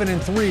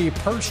 7-3,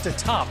 perched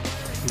atop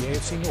the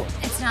AFC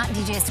North. It's not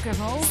DJ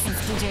Scribbles.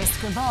 It's DJ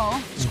Scribble.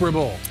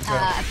 Scribble.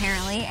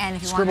 Apparently. And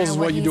if you Scribbles want to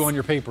know is what you do on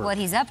your paper. What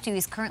he's up to,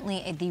 he's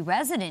currently the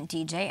resident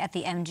DJ at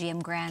the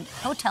MGM Grand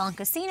Hotel and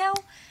Casino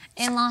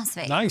in Las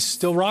Vegas. Nice.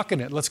 Still rocking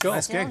it. Let's go.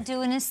 Still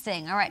doing his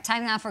thing. All right,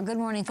 time now for Good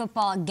Morning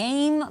Football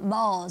Game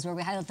Balls, where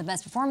we highlight the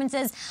best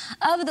performances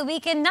of the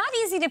weekend. Not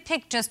easy to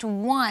pick just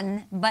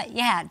one, but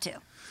you had to.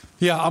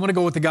 Yeah, I'm going to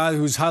go with the guy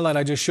whose highlight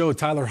I just showed,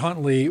 Tyler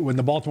Huntley, when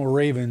the Baltimore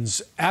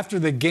Ravens. After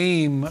the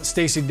game,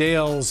 Stacey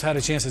Dales had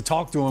a chance to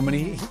talk to him,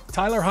 and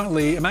Tyler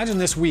Huntley, imagine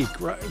this week,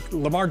 right?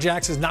 Lamar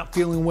Jackson's not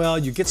feeling well,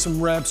 you get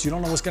some reps, you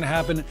don't know what's going to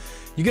happen.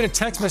 You get a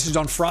text message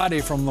on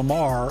Friday from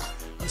Lamar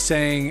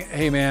saying,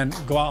 hey man,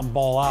 go out and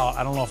ball out.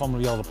 I don't know if I'm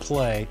going to be able to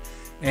play.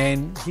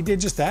 And he did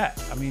just that.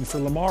 I mean, for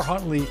Tyler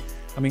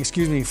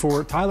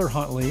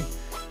Huntley,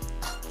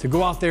 to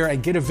go out there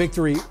and get a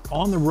victory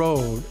on the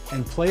road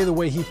and play the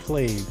way he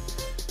played,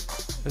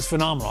 it's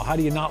phenomenal. How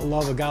do you not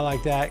love a guy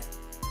like that?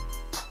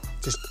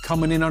 Just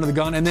coming in under the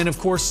gun. And then, of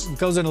course,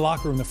 goes in the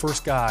locker room, the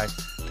first guy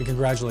to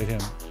congratulate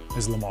him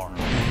is Lamar.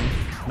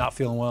 Not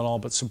feeling well at all,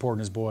 but supporting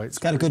his boy. It's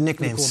got a good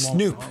nickname, cool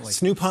Snoop.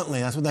 Snoop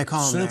Huntley, that's what they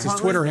call him. Snoop's his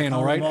Twitter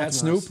handle, right? At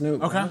Snoop?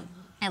 Okay.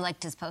 I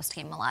liked his post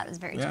game a lot. It was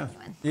very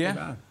genuine.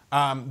 Yeah.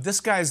 This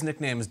guy's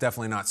nickname is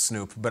definitely not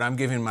Snoop, but I'm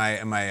giving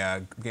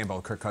my game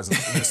ball to Kirk Cousins,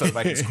 Minnesota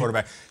Vikings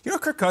quarterback. You know,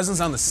 Kirk Cousins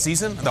on the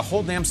season, the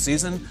whole damn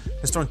season,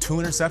 has thrown 2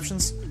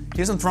 interceptions. He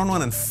hasn't thrown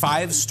one in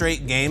 5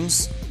 straight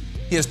games.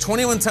 He has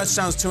 21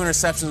 touchdowns, 2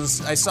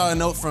 interceptions. I saw a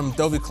note from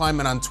Dovey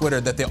Kleinman on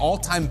Twitter that the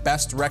all-time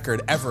best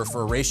record ever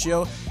for a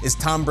ratio is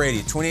Tom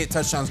Brady, 28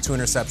 touchdowns, 2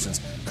 interceptions.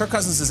 Kirk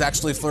Cousins is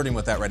actually flirting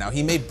with that right now.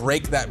 He may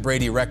break that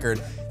Brady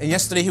record, and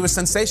yesterday he was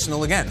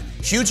sensational again.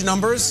 Huge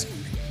numbers,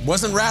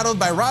 wasn't rattled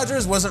by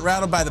Rodgers, wasn't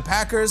rattled by the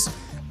Packers.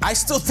 I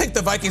still think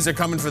the Vikings are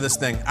coming for this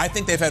thing. I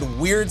think they've had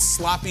weird,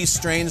 sloppy,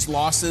 strange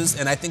losses,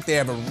 and I think they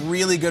have a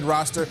really good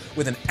roster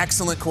with an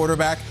excellent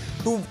quarterback.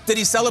 Did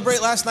he celebrate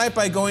last night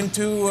by going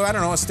to, I don't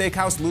know, a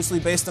steakhouse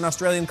loosely based in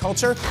Australian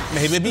culture?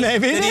 Maybe.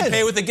 Did he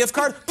pay with a gift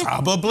card?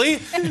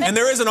 Probably. And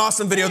there is an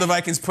awesome video the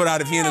Vikings put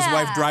out of he and his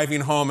wife driving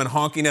home and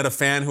honking at a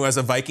fan who has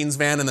a Vikings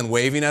van and then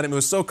waving at him. It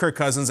was so Kirk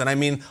Cousins, and I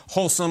mean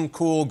wholesome,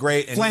 cool,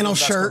 great. And flannel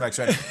shirt. Right?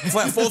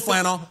 Full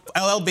flannel.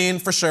 LL Bean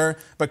for sure.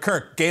 But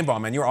Kirk, game ball,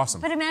 man, you were awesome.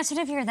 But imagine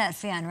if you're that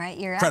fan, right?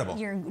 You're incredible.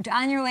 You're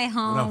on your way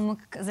home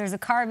because there's a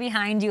car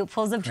behind you. It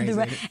pulls up to the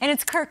road, and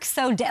it's Kirk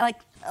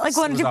like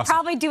when you're awesome.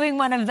 Probably doing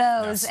one of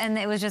those, and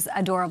it was just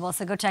adorable.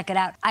 So go check it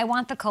out. I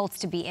want the Colts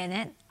to be in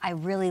it. I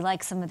really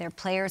like some of their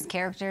players,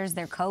 characters,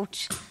 their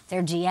coach,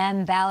 their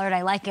GM, Ballard.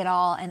 I like it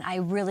all, and I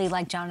really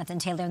like Jonathan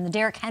Taylor. And the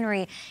Derrick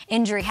Henry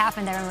injury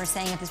happened, I remember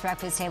saying at this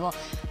breakfast table.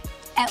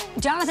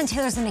 Jonathan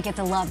Taylor's going to get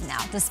the love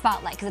now, the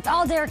spotlight, because it's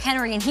all Derrick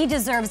Henry, and he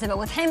deserves it. But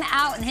with him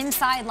out and him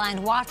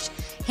sidelined, watch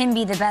him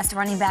be the best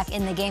running back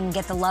in the game and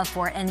get the love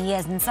for it, and he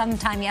is. And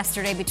sometime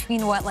yesterday, between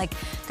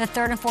the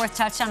third and fourth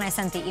touchdown, I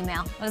sent the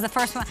email. It was the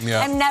first one.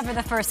 Yeah. I'm never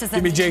the first to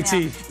send Give me the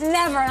email. JT.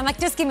 Never. I'm like,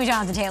 just give me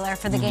Jonathan Taylor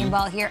for the game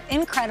ball here.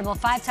 Incredible.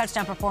 5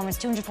 touchdown performance,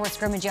 204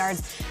 scrimmage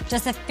yards.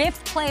 Just the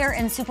 5th player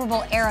in Super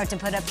Bowl era to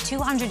put up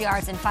 200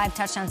 yards and 5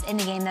 touchdowns in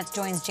the game. That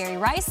joins Jerry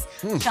Rice,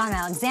 Sean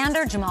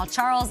Alexander, Jamal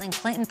Charles, and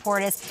Clinton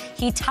Portis.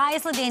 He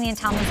ties LaDainian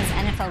Tomlinson's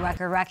NFL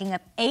record, racking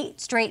up 8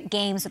 straight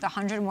games with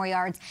 100 more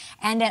yards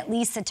and at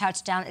least a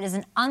touchdown. It is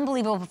an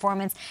unbelievable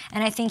performance,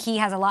 and I think he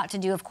has a lot to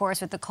do, of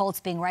course, with the Colts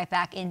being right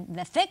back in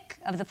the thick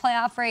of the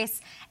playoff race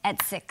at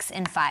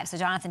 6-5. So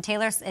Jonathan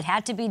Taylor, it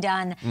had to be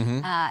done.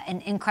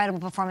 An incredible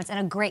performance and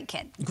a great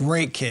kid.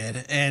 Great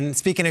kid. And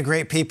speaking of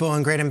great people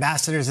and great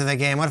ambassadors of the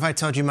game, what if I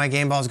told you my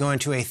game ball is going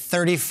to a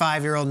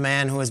 35-year-old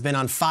man who has been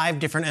on 5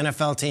 different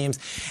NFL teams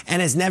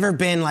and has never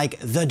been like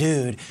the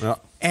dude. Yeah.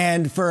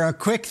 And for a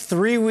quick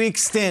 3-week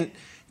stint,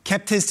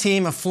 kept his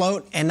team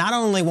afloat and not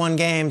only won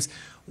games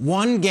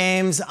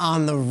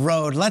on the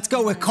road. Let's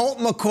go with Colt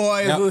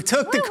McCoy, who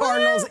took the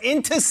Cardinals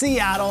into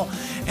Seattle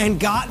and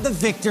got the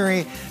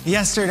victory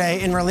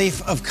yesterday in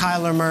relief of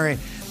Kyler Murray.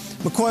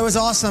 McCoy was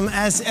awesome,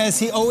 as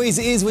he always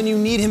is when you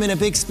need him in a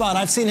big spot.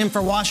 I've seen him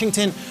for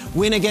Washington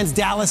win against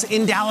Dallas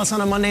in Dallas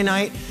on a Monday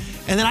night.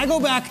 And then I go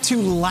back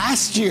to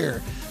last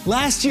year.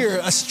 Last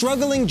year, a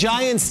struggling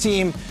Giants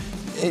team.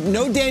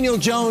 No Daniel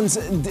Jones.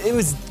 It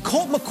was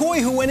Colt McCoy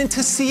who went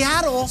into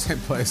Seattle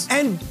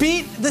and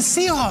beat the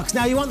Seahawks.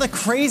 Now, you want the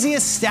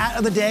craziest stat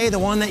of the day, the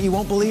one that you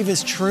won't believe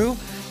is true?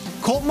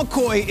 Colt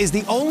McCoy is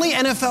the only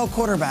NFL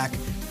quarterback,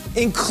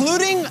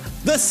 including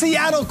the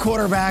Seattle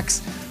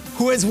quarterbacks,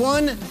 who has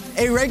won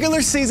a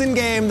regular season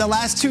game the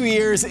last 2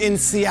 years in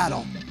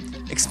Seattle.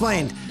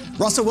 Explained.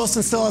 Russell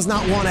Wilson still has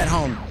not won at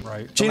home.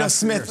 Right. Geno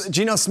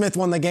Smith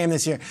won the game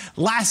this year.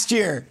 Last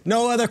year,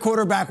 no other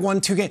quarterback won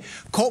 2 games.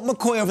 Colt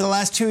McCoy over the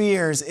last 2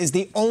 years is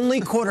the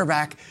only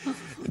quarterback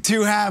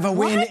to have a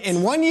win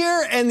in 1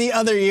 year and the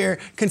other year,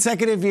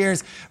 consecutive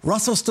years.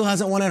 Russell still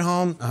hasn't won at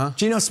home.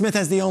 Geno Smith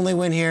has the only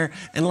win here.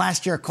 And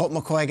last year, Colt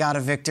McCoy got a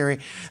victory.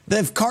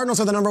 The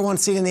Cardinals are the number 1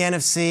 seed in the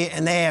NFC,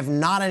 and they have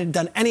not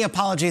done any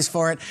apologies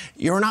for it.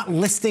 You're not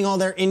listing all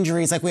their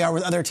injuries like we are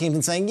with other teams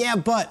and saying, yeah,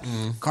 but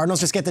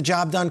Cardinals just get the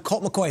job done.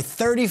 Colt McCoy,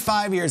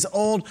 35 years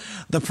old,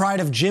 the pride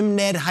of Jim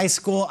Ned High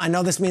School. I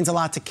know this means a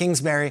lot to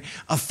Kingsbury,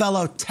 a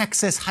fellow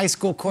Texas high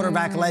school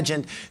quarterback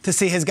legend, to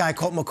see his guy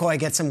Colt McCoy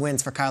get some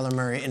wins for Kyler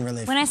Murray in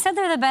relief. When I said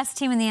they're the best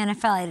team in the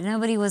NFL,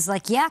 nobody was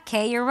like, yeah,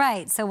 Kay, you're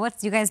right. So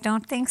what, you guys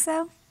don't think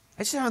so?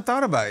 I just haven't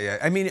thought about it yet.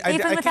 I mean,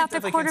 even without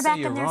their quarterback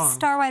and their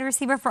star wide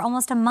receiver for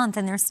almost a month,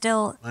 and they're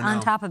still on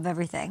top of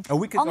everything.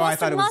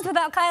 Almost a month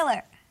without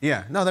Kyler.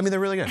 Yeah. No, I mean, they're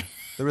really good.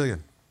 They're really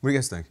good. What do you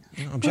guys think?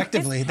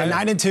 Objectively, they're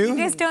 9-2. You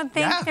guys don't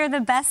think they're the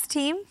best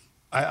team?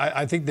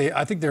 I think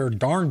they're a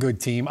darn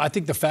good team. I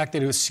think the fact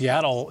that it was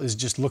Seattle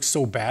just looks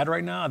so bad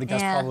right now. I think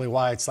that's probably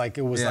why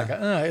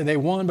they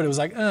won, but it was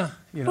like,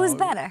 Who's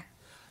better?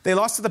 They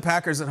lost to the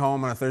Packers at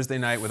home on a Thursday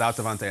night without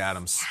Devontae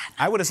Adams.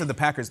 I would have said the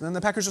Packers, and then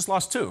the Packers just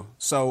lost 2.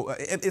 So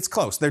it's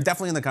close. They're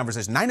definitely in the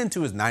conversation.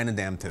 9-2 is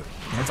 9-2.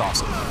 That's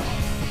awesome.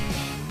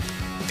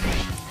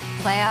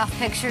 Playoff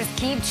pictures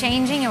keep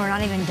changing, and we're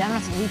not even done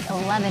with Week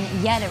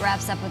 11 yet. It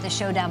wraps up with a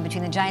showdown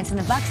between the Giants and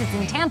the Bucs. It's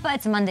in Tampa.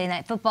 It's Monday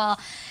Night Football.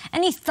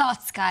 Any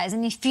thoughts, guys?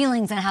 Any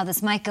feelings on how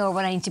this might go or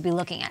what I need to be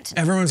looking at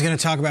tonight? Everyone's going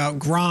to talk about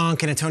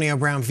Gronk and Antonio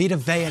Brown. Vita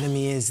Vea, to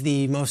me, is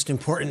the most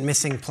important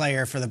missing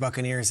player for the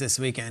Buccaneers this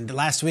weekend.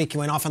 Last week, he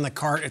went off on the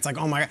cart. It's like,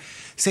 oh, my God.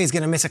 Say he's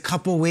going to miss a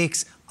couple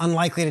weeks.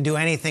 Unlikely to do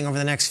anything over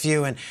the next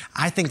few. And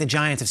I think the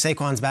Giants, if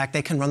Saquon's back,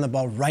 they can run the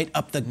ball right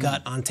up the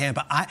gut on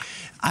Tampa.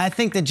 I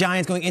think the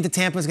Giants going into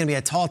Tampa is going to be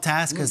a tall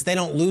task because they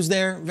don't lose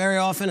there very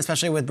often,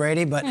 especially with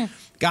Brady. But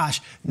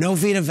gosh, no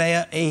Vita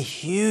Vea, a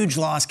huge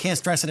loss. Can't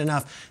stress it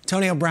enough.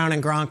 Antonio Brown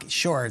and Gronk,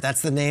 sure,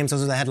 that's the names.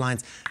 Those are the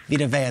headlines.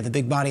 Vita Vea, the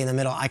big body in the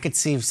middle. I could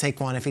see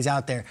Saquon, if he's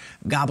out there,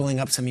 gobbling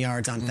up some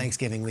yards on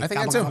Thanksgiving week. I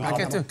think I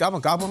can too. Gobble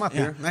them up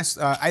here. Nice.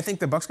 I think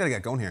the Bucs got to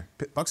get going here.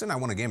 Bucs have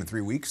not won a game in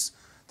 3 weeks.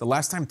 The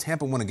last time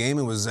Tampa won a game,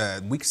 it was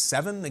week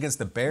 7 against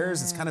the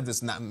Bears. It's kind of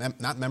this not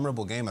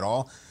memorable game at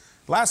all.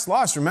 Last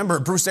loss, remember,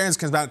 Bruce Arians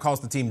comes out and calls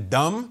the team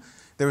dumb.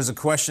 There was a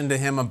question to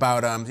him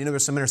about,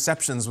 there's some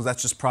interceptions. Was that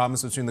just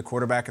problems between the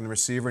quarterback and the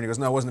receiver? And he goes,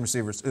 no, it wasn't the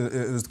receiver.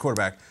 It was the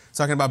quarterback.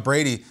 Talking about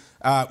Brady.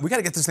 We got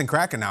to get this thing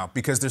cracking now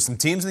because there's some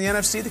teams in the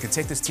NFC that could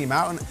take this team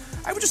out. And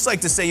I would just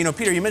like to say,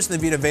 Peter, you mentioned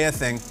the Vita Vea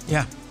thing.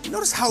 Yeah. You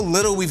notice how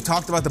little we've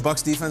talked about the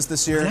Bucs defense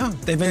this year? I know.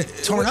 They've been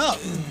torn up.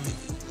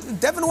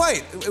 Devin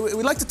White,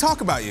 we like to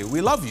talk about you. We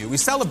love you. We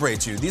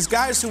celebrate you. These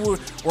guys who were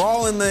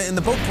all in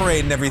the boat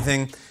parade and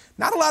everything,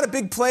 not a lot of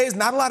big plays,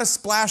 not a lot of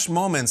splash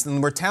moments.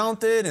 And we're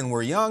talented and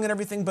we're young and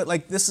everything, but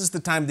this is the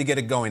time to get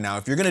it going now.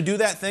 If you're going to do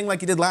that thing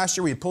like you did last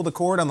year where you pulled the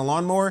cord on the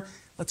lawnmower,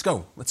 let's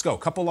go. Let's go. A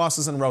couple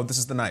losses in a row. This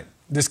is the night.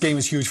 This game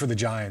is huge for the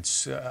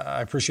Giants.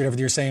 I appreciate everything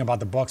you're saying about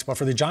the Bucs, but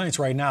for the Giants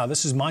right now,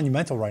 this is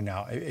monumental right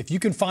now. If you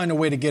can find a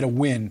way to get a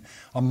win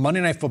on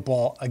Monday Night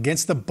Football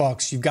against the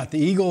Bucs, you've got the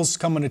Eagles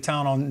coming to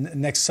town on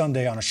next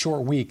Sunday on a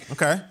short week.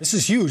 Okay. This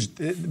is huge.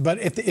 But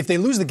if they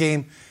lose the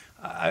game,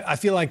 I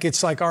feel like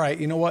it's like, all right,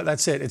 you know what?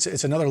 That's it.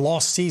 It's another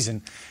lost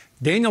season.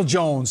 Daniel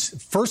Jones,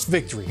 first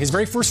victory, his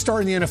very first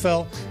start in the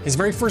NFL, his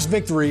very first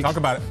victory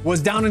was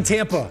down in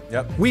Tampa,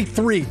 week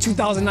 3,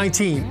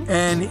 2019.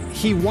 And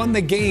he won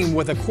the game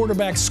with a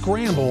quarterback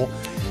scramble.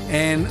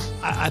 And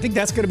I think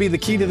that's going to be the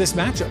key to this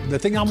matchup. The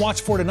thing I'm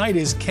watching for tonight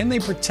is, can they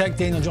protect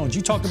Daniel Jones?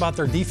 You talked about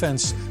their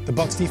defense, the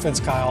Bucs defense,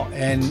 Kyle,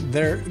 and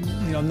they're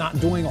not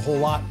doing a whole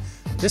lot.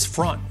 This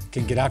front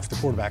can get after the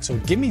quarterback. So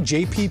give me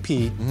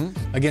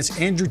JPP against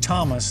Andrew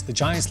Thomas, the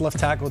Giants left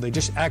tackle. They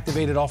just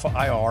activated off of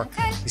IR.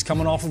 Okay. He's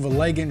coming off of a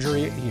leg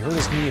injury. He hurt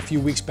his knee a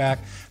few weeks back.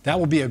 That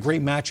will be a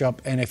great matchup.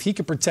 And if he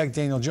can protect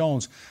Daniel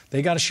Jones,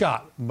 they got a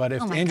shot. But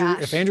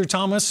if Andrew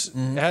Thomas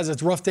has a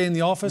rough day in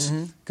the office,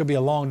 it could be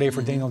a long day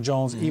for Daniel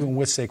Jones, even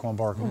with Saquon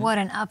Barkley. What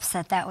an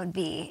upset that would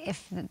be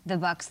if the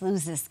Bucs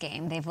lose this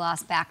game. They've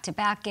lost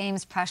back-to-back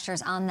games,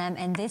 pressures on them,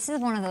 and this is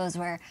one of those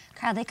where,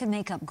 Kyle, they could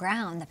make up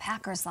ground. The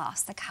Packers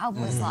lost, the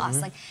Cowboys lost.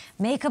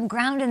 Make up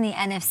ground in the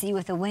NFC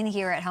with a win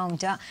here at home.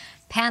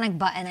 Panic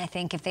button, I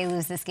think, if they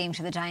lose this game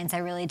to the Giants. I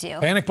really do.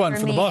 Panic button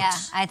for the Bucs. Yeah,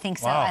 I think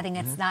so. Wow. I think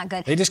it's not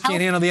good. They just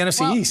can't handle the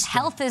NFC East.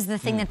 Health is the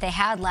thing that they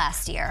had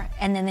last year,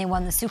 and then they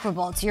won the Super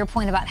Bowl. To your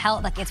point about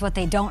health, it's what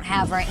they don't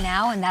have right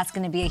now, and that's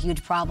going to be a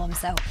huge problem.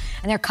 So,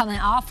 and they're coming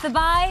off the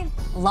bye,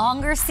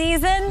 longer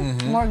season.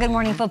 More Good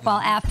Morning Football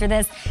after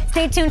this.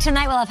 Stay tuned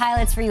tonight. We'll have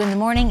highlights for you in the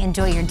morning.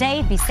 Enjoy your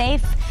day. Be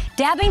safe.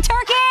 Dabbing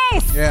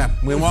turkeys! Yeah,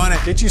 we want it.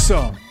 Get you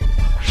some.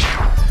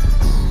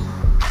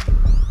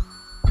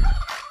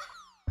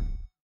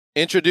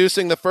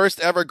 Introducing the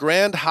first ever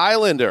Grand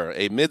Highlander,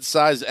 a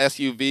mid-size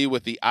SUV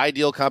with the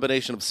ideal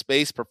combination of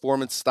space,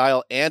 performance,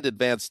 style, and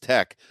advanced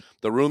tech.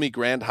 The roomy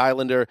Grand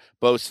Highlander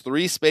boasts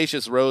 3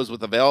 spacious rows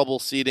with available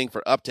seating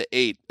for up to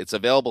 8. Its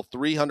available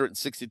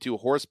 362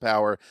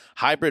 horsepower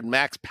hybrid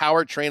max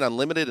powertrain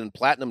unlimited and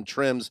platinum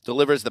trims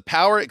delivers the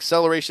power,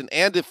 acceleration,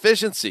 and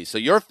efficiency so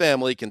your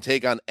family can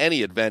take on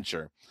any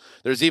adventure.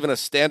 There's even a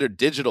standard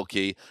digital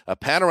key, a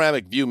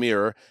panoramic view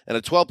mirror, and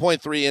a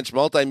 12.3-inch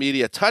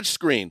multimedia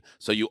touchscreen,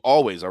 so you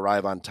always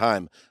arrive on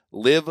time.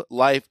 Live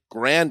life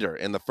grander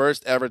in the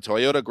first ever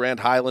Toyota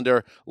Grand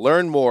Highlander.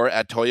 Learn more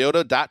at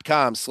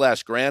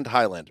toyota.com/Grand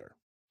Highlander.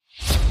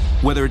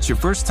 Whether it's your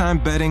first time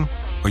betting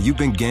or you've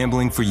been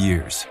gambling for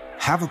years,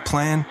 have a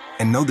plan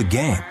and know the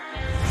game.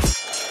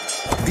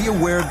 Be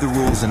aware of the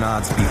rules and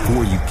odds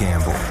before you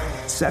gamble.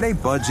 Set a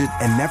budget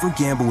and never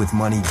gamble with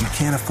money you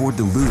can't afford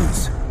to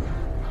lose.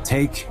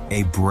 Take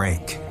a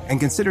break and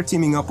consider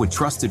teaming up with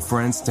trusted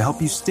friends to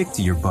help you stick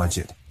to your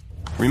budget.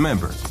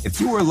 Remember, if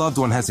you or a loved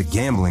one has a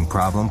gambling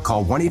problem,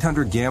 call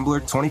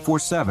 1-800-GAMBLER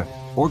 24/7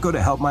 or go to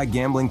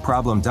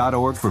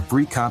helpmygamblingproblem.org for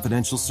free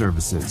confidential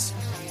services.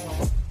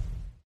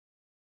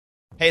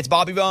 Hey, it's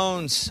Bobby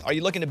Bones. Are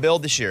you looking to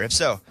build this year? If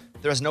so,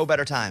 there is no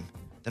better time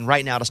than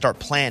right now to start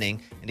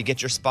planning and to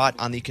get your spot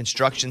on the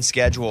construction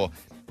schedule.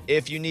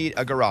 If you need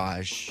a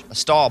garage, a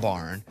stall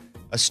barn,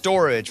 a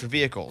storage for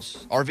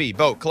vehicles, RV,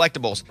 boat,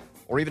 collectibles,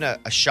 or even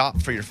a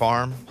shop for your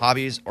farm,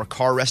 hobbies, or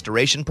car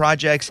restoration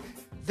projects,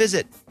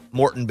 visit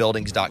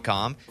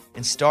MortonBuildings.com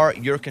and start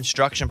your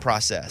construction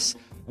process.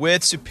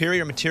 With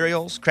superior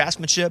materials,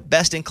 craftsmanship,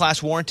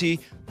 best-in-class warranty,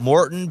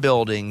 Morton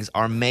Buildings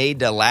are made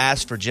to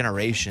last for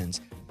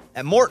generations.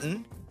 At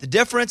Morton, the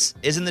difference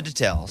is in the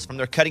details. From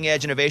their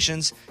cutting-edge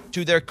innovations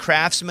to their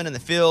craftsmen in the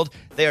field,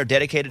 they are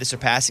dedicated to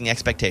surpassing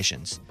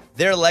expectations.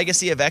 Their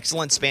legacy of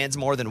excellence spans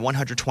more than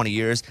 120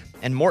 years,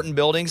 and Morton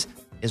Buildings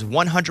is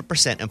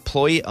 100%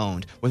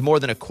 employee-owned with more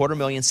than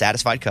 250,000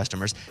 satisfied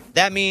customers.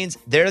 That means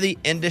they're the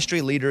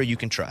industry leader you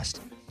can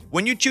trust.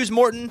 When you choose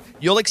Morton,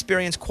 you'll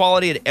experience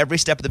quality at every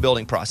step of the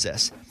building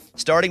process.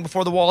 starting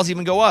before the walls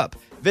even go up.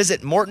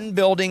 Visit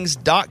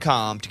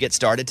MortonBuildings.com to get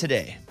started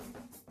today.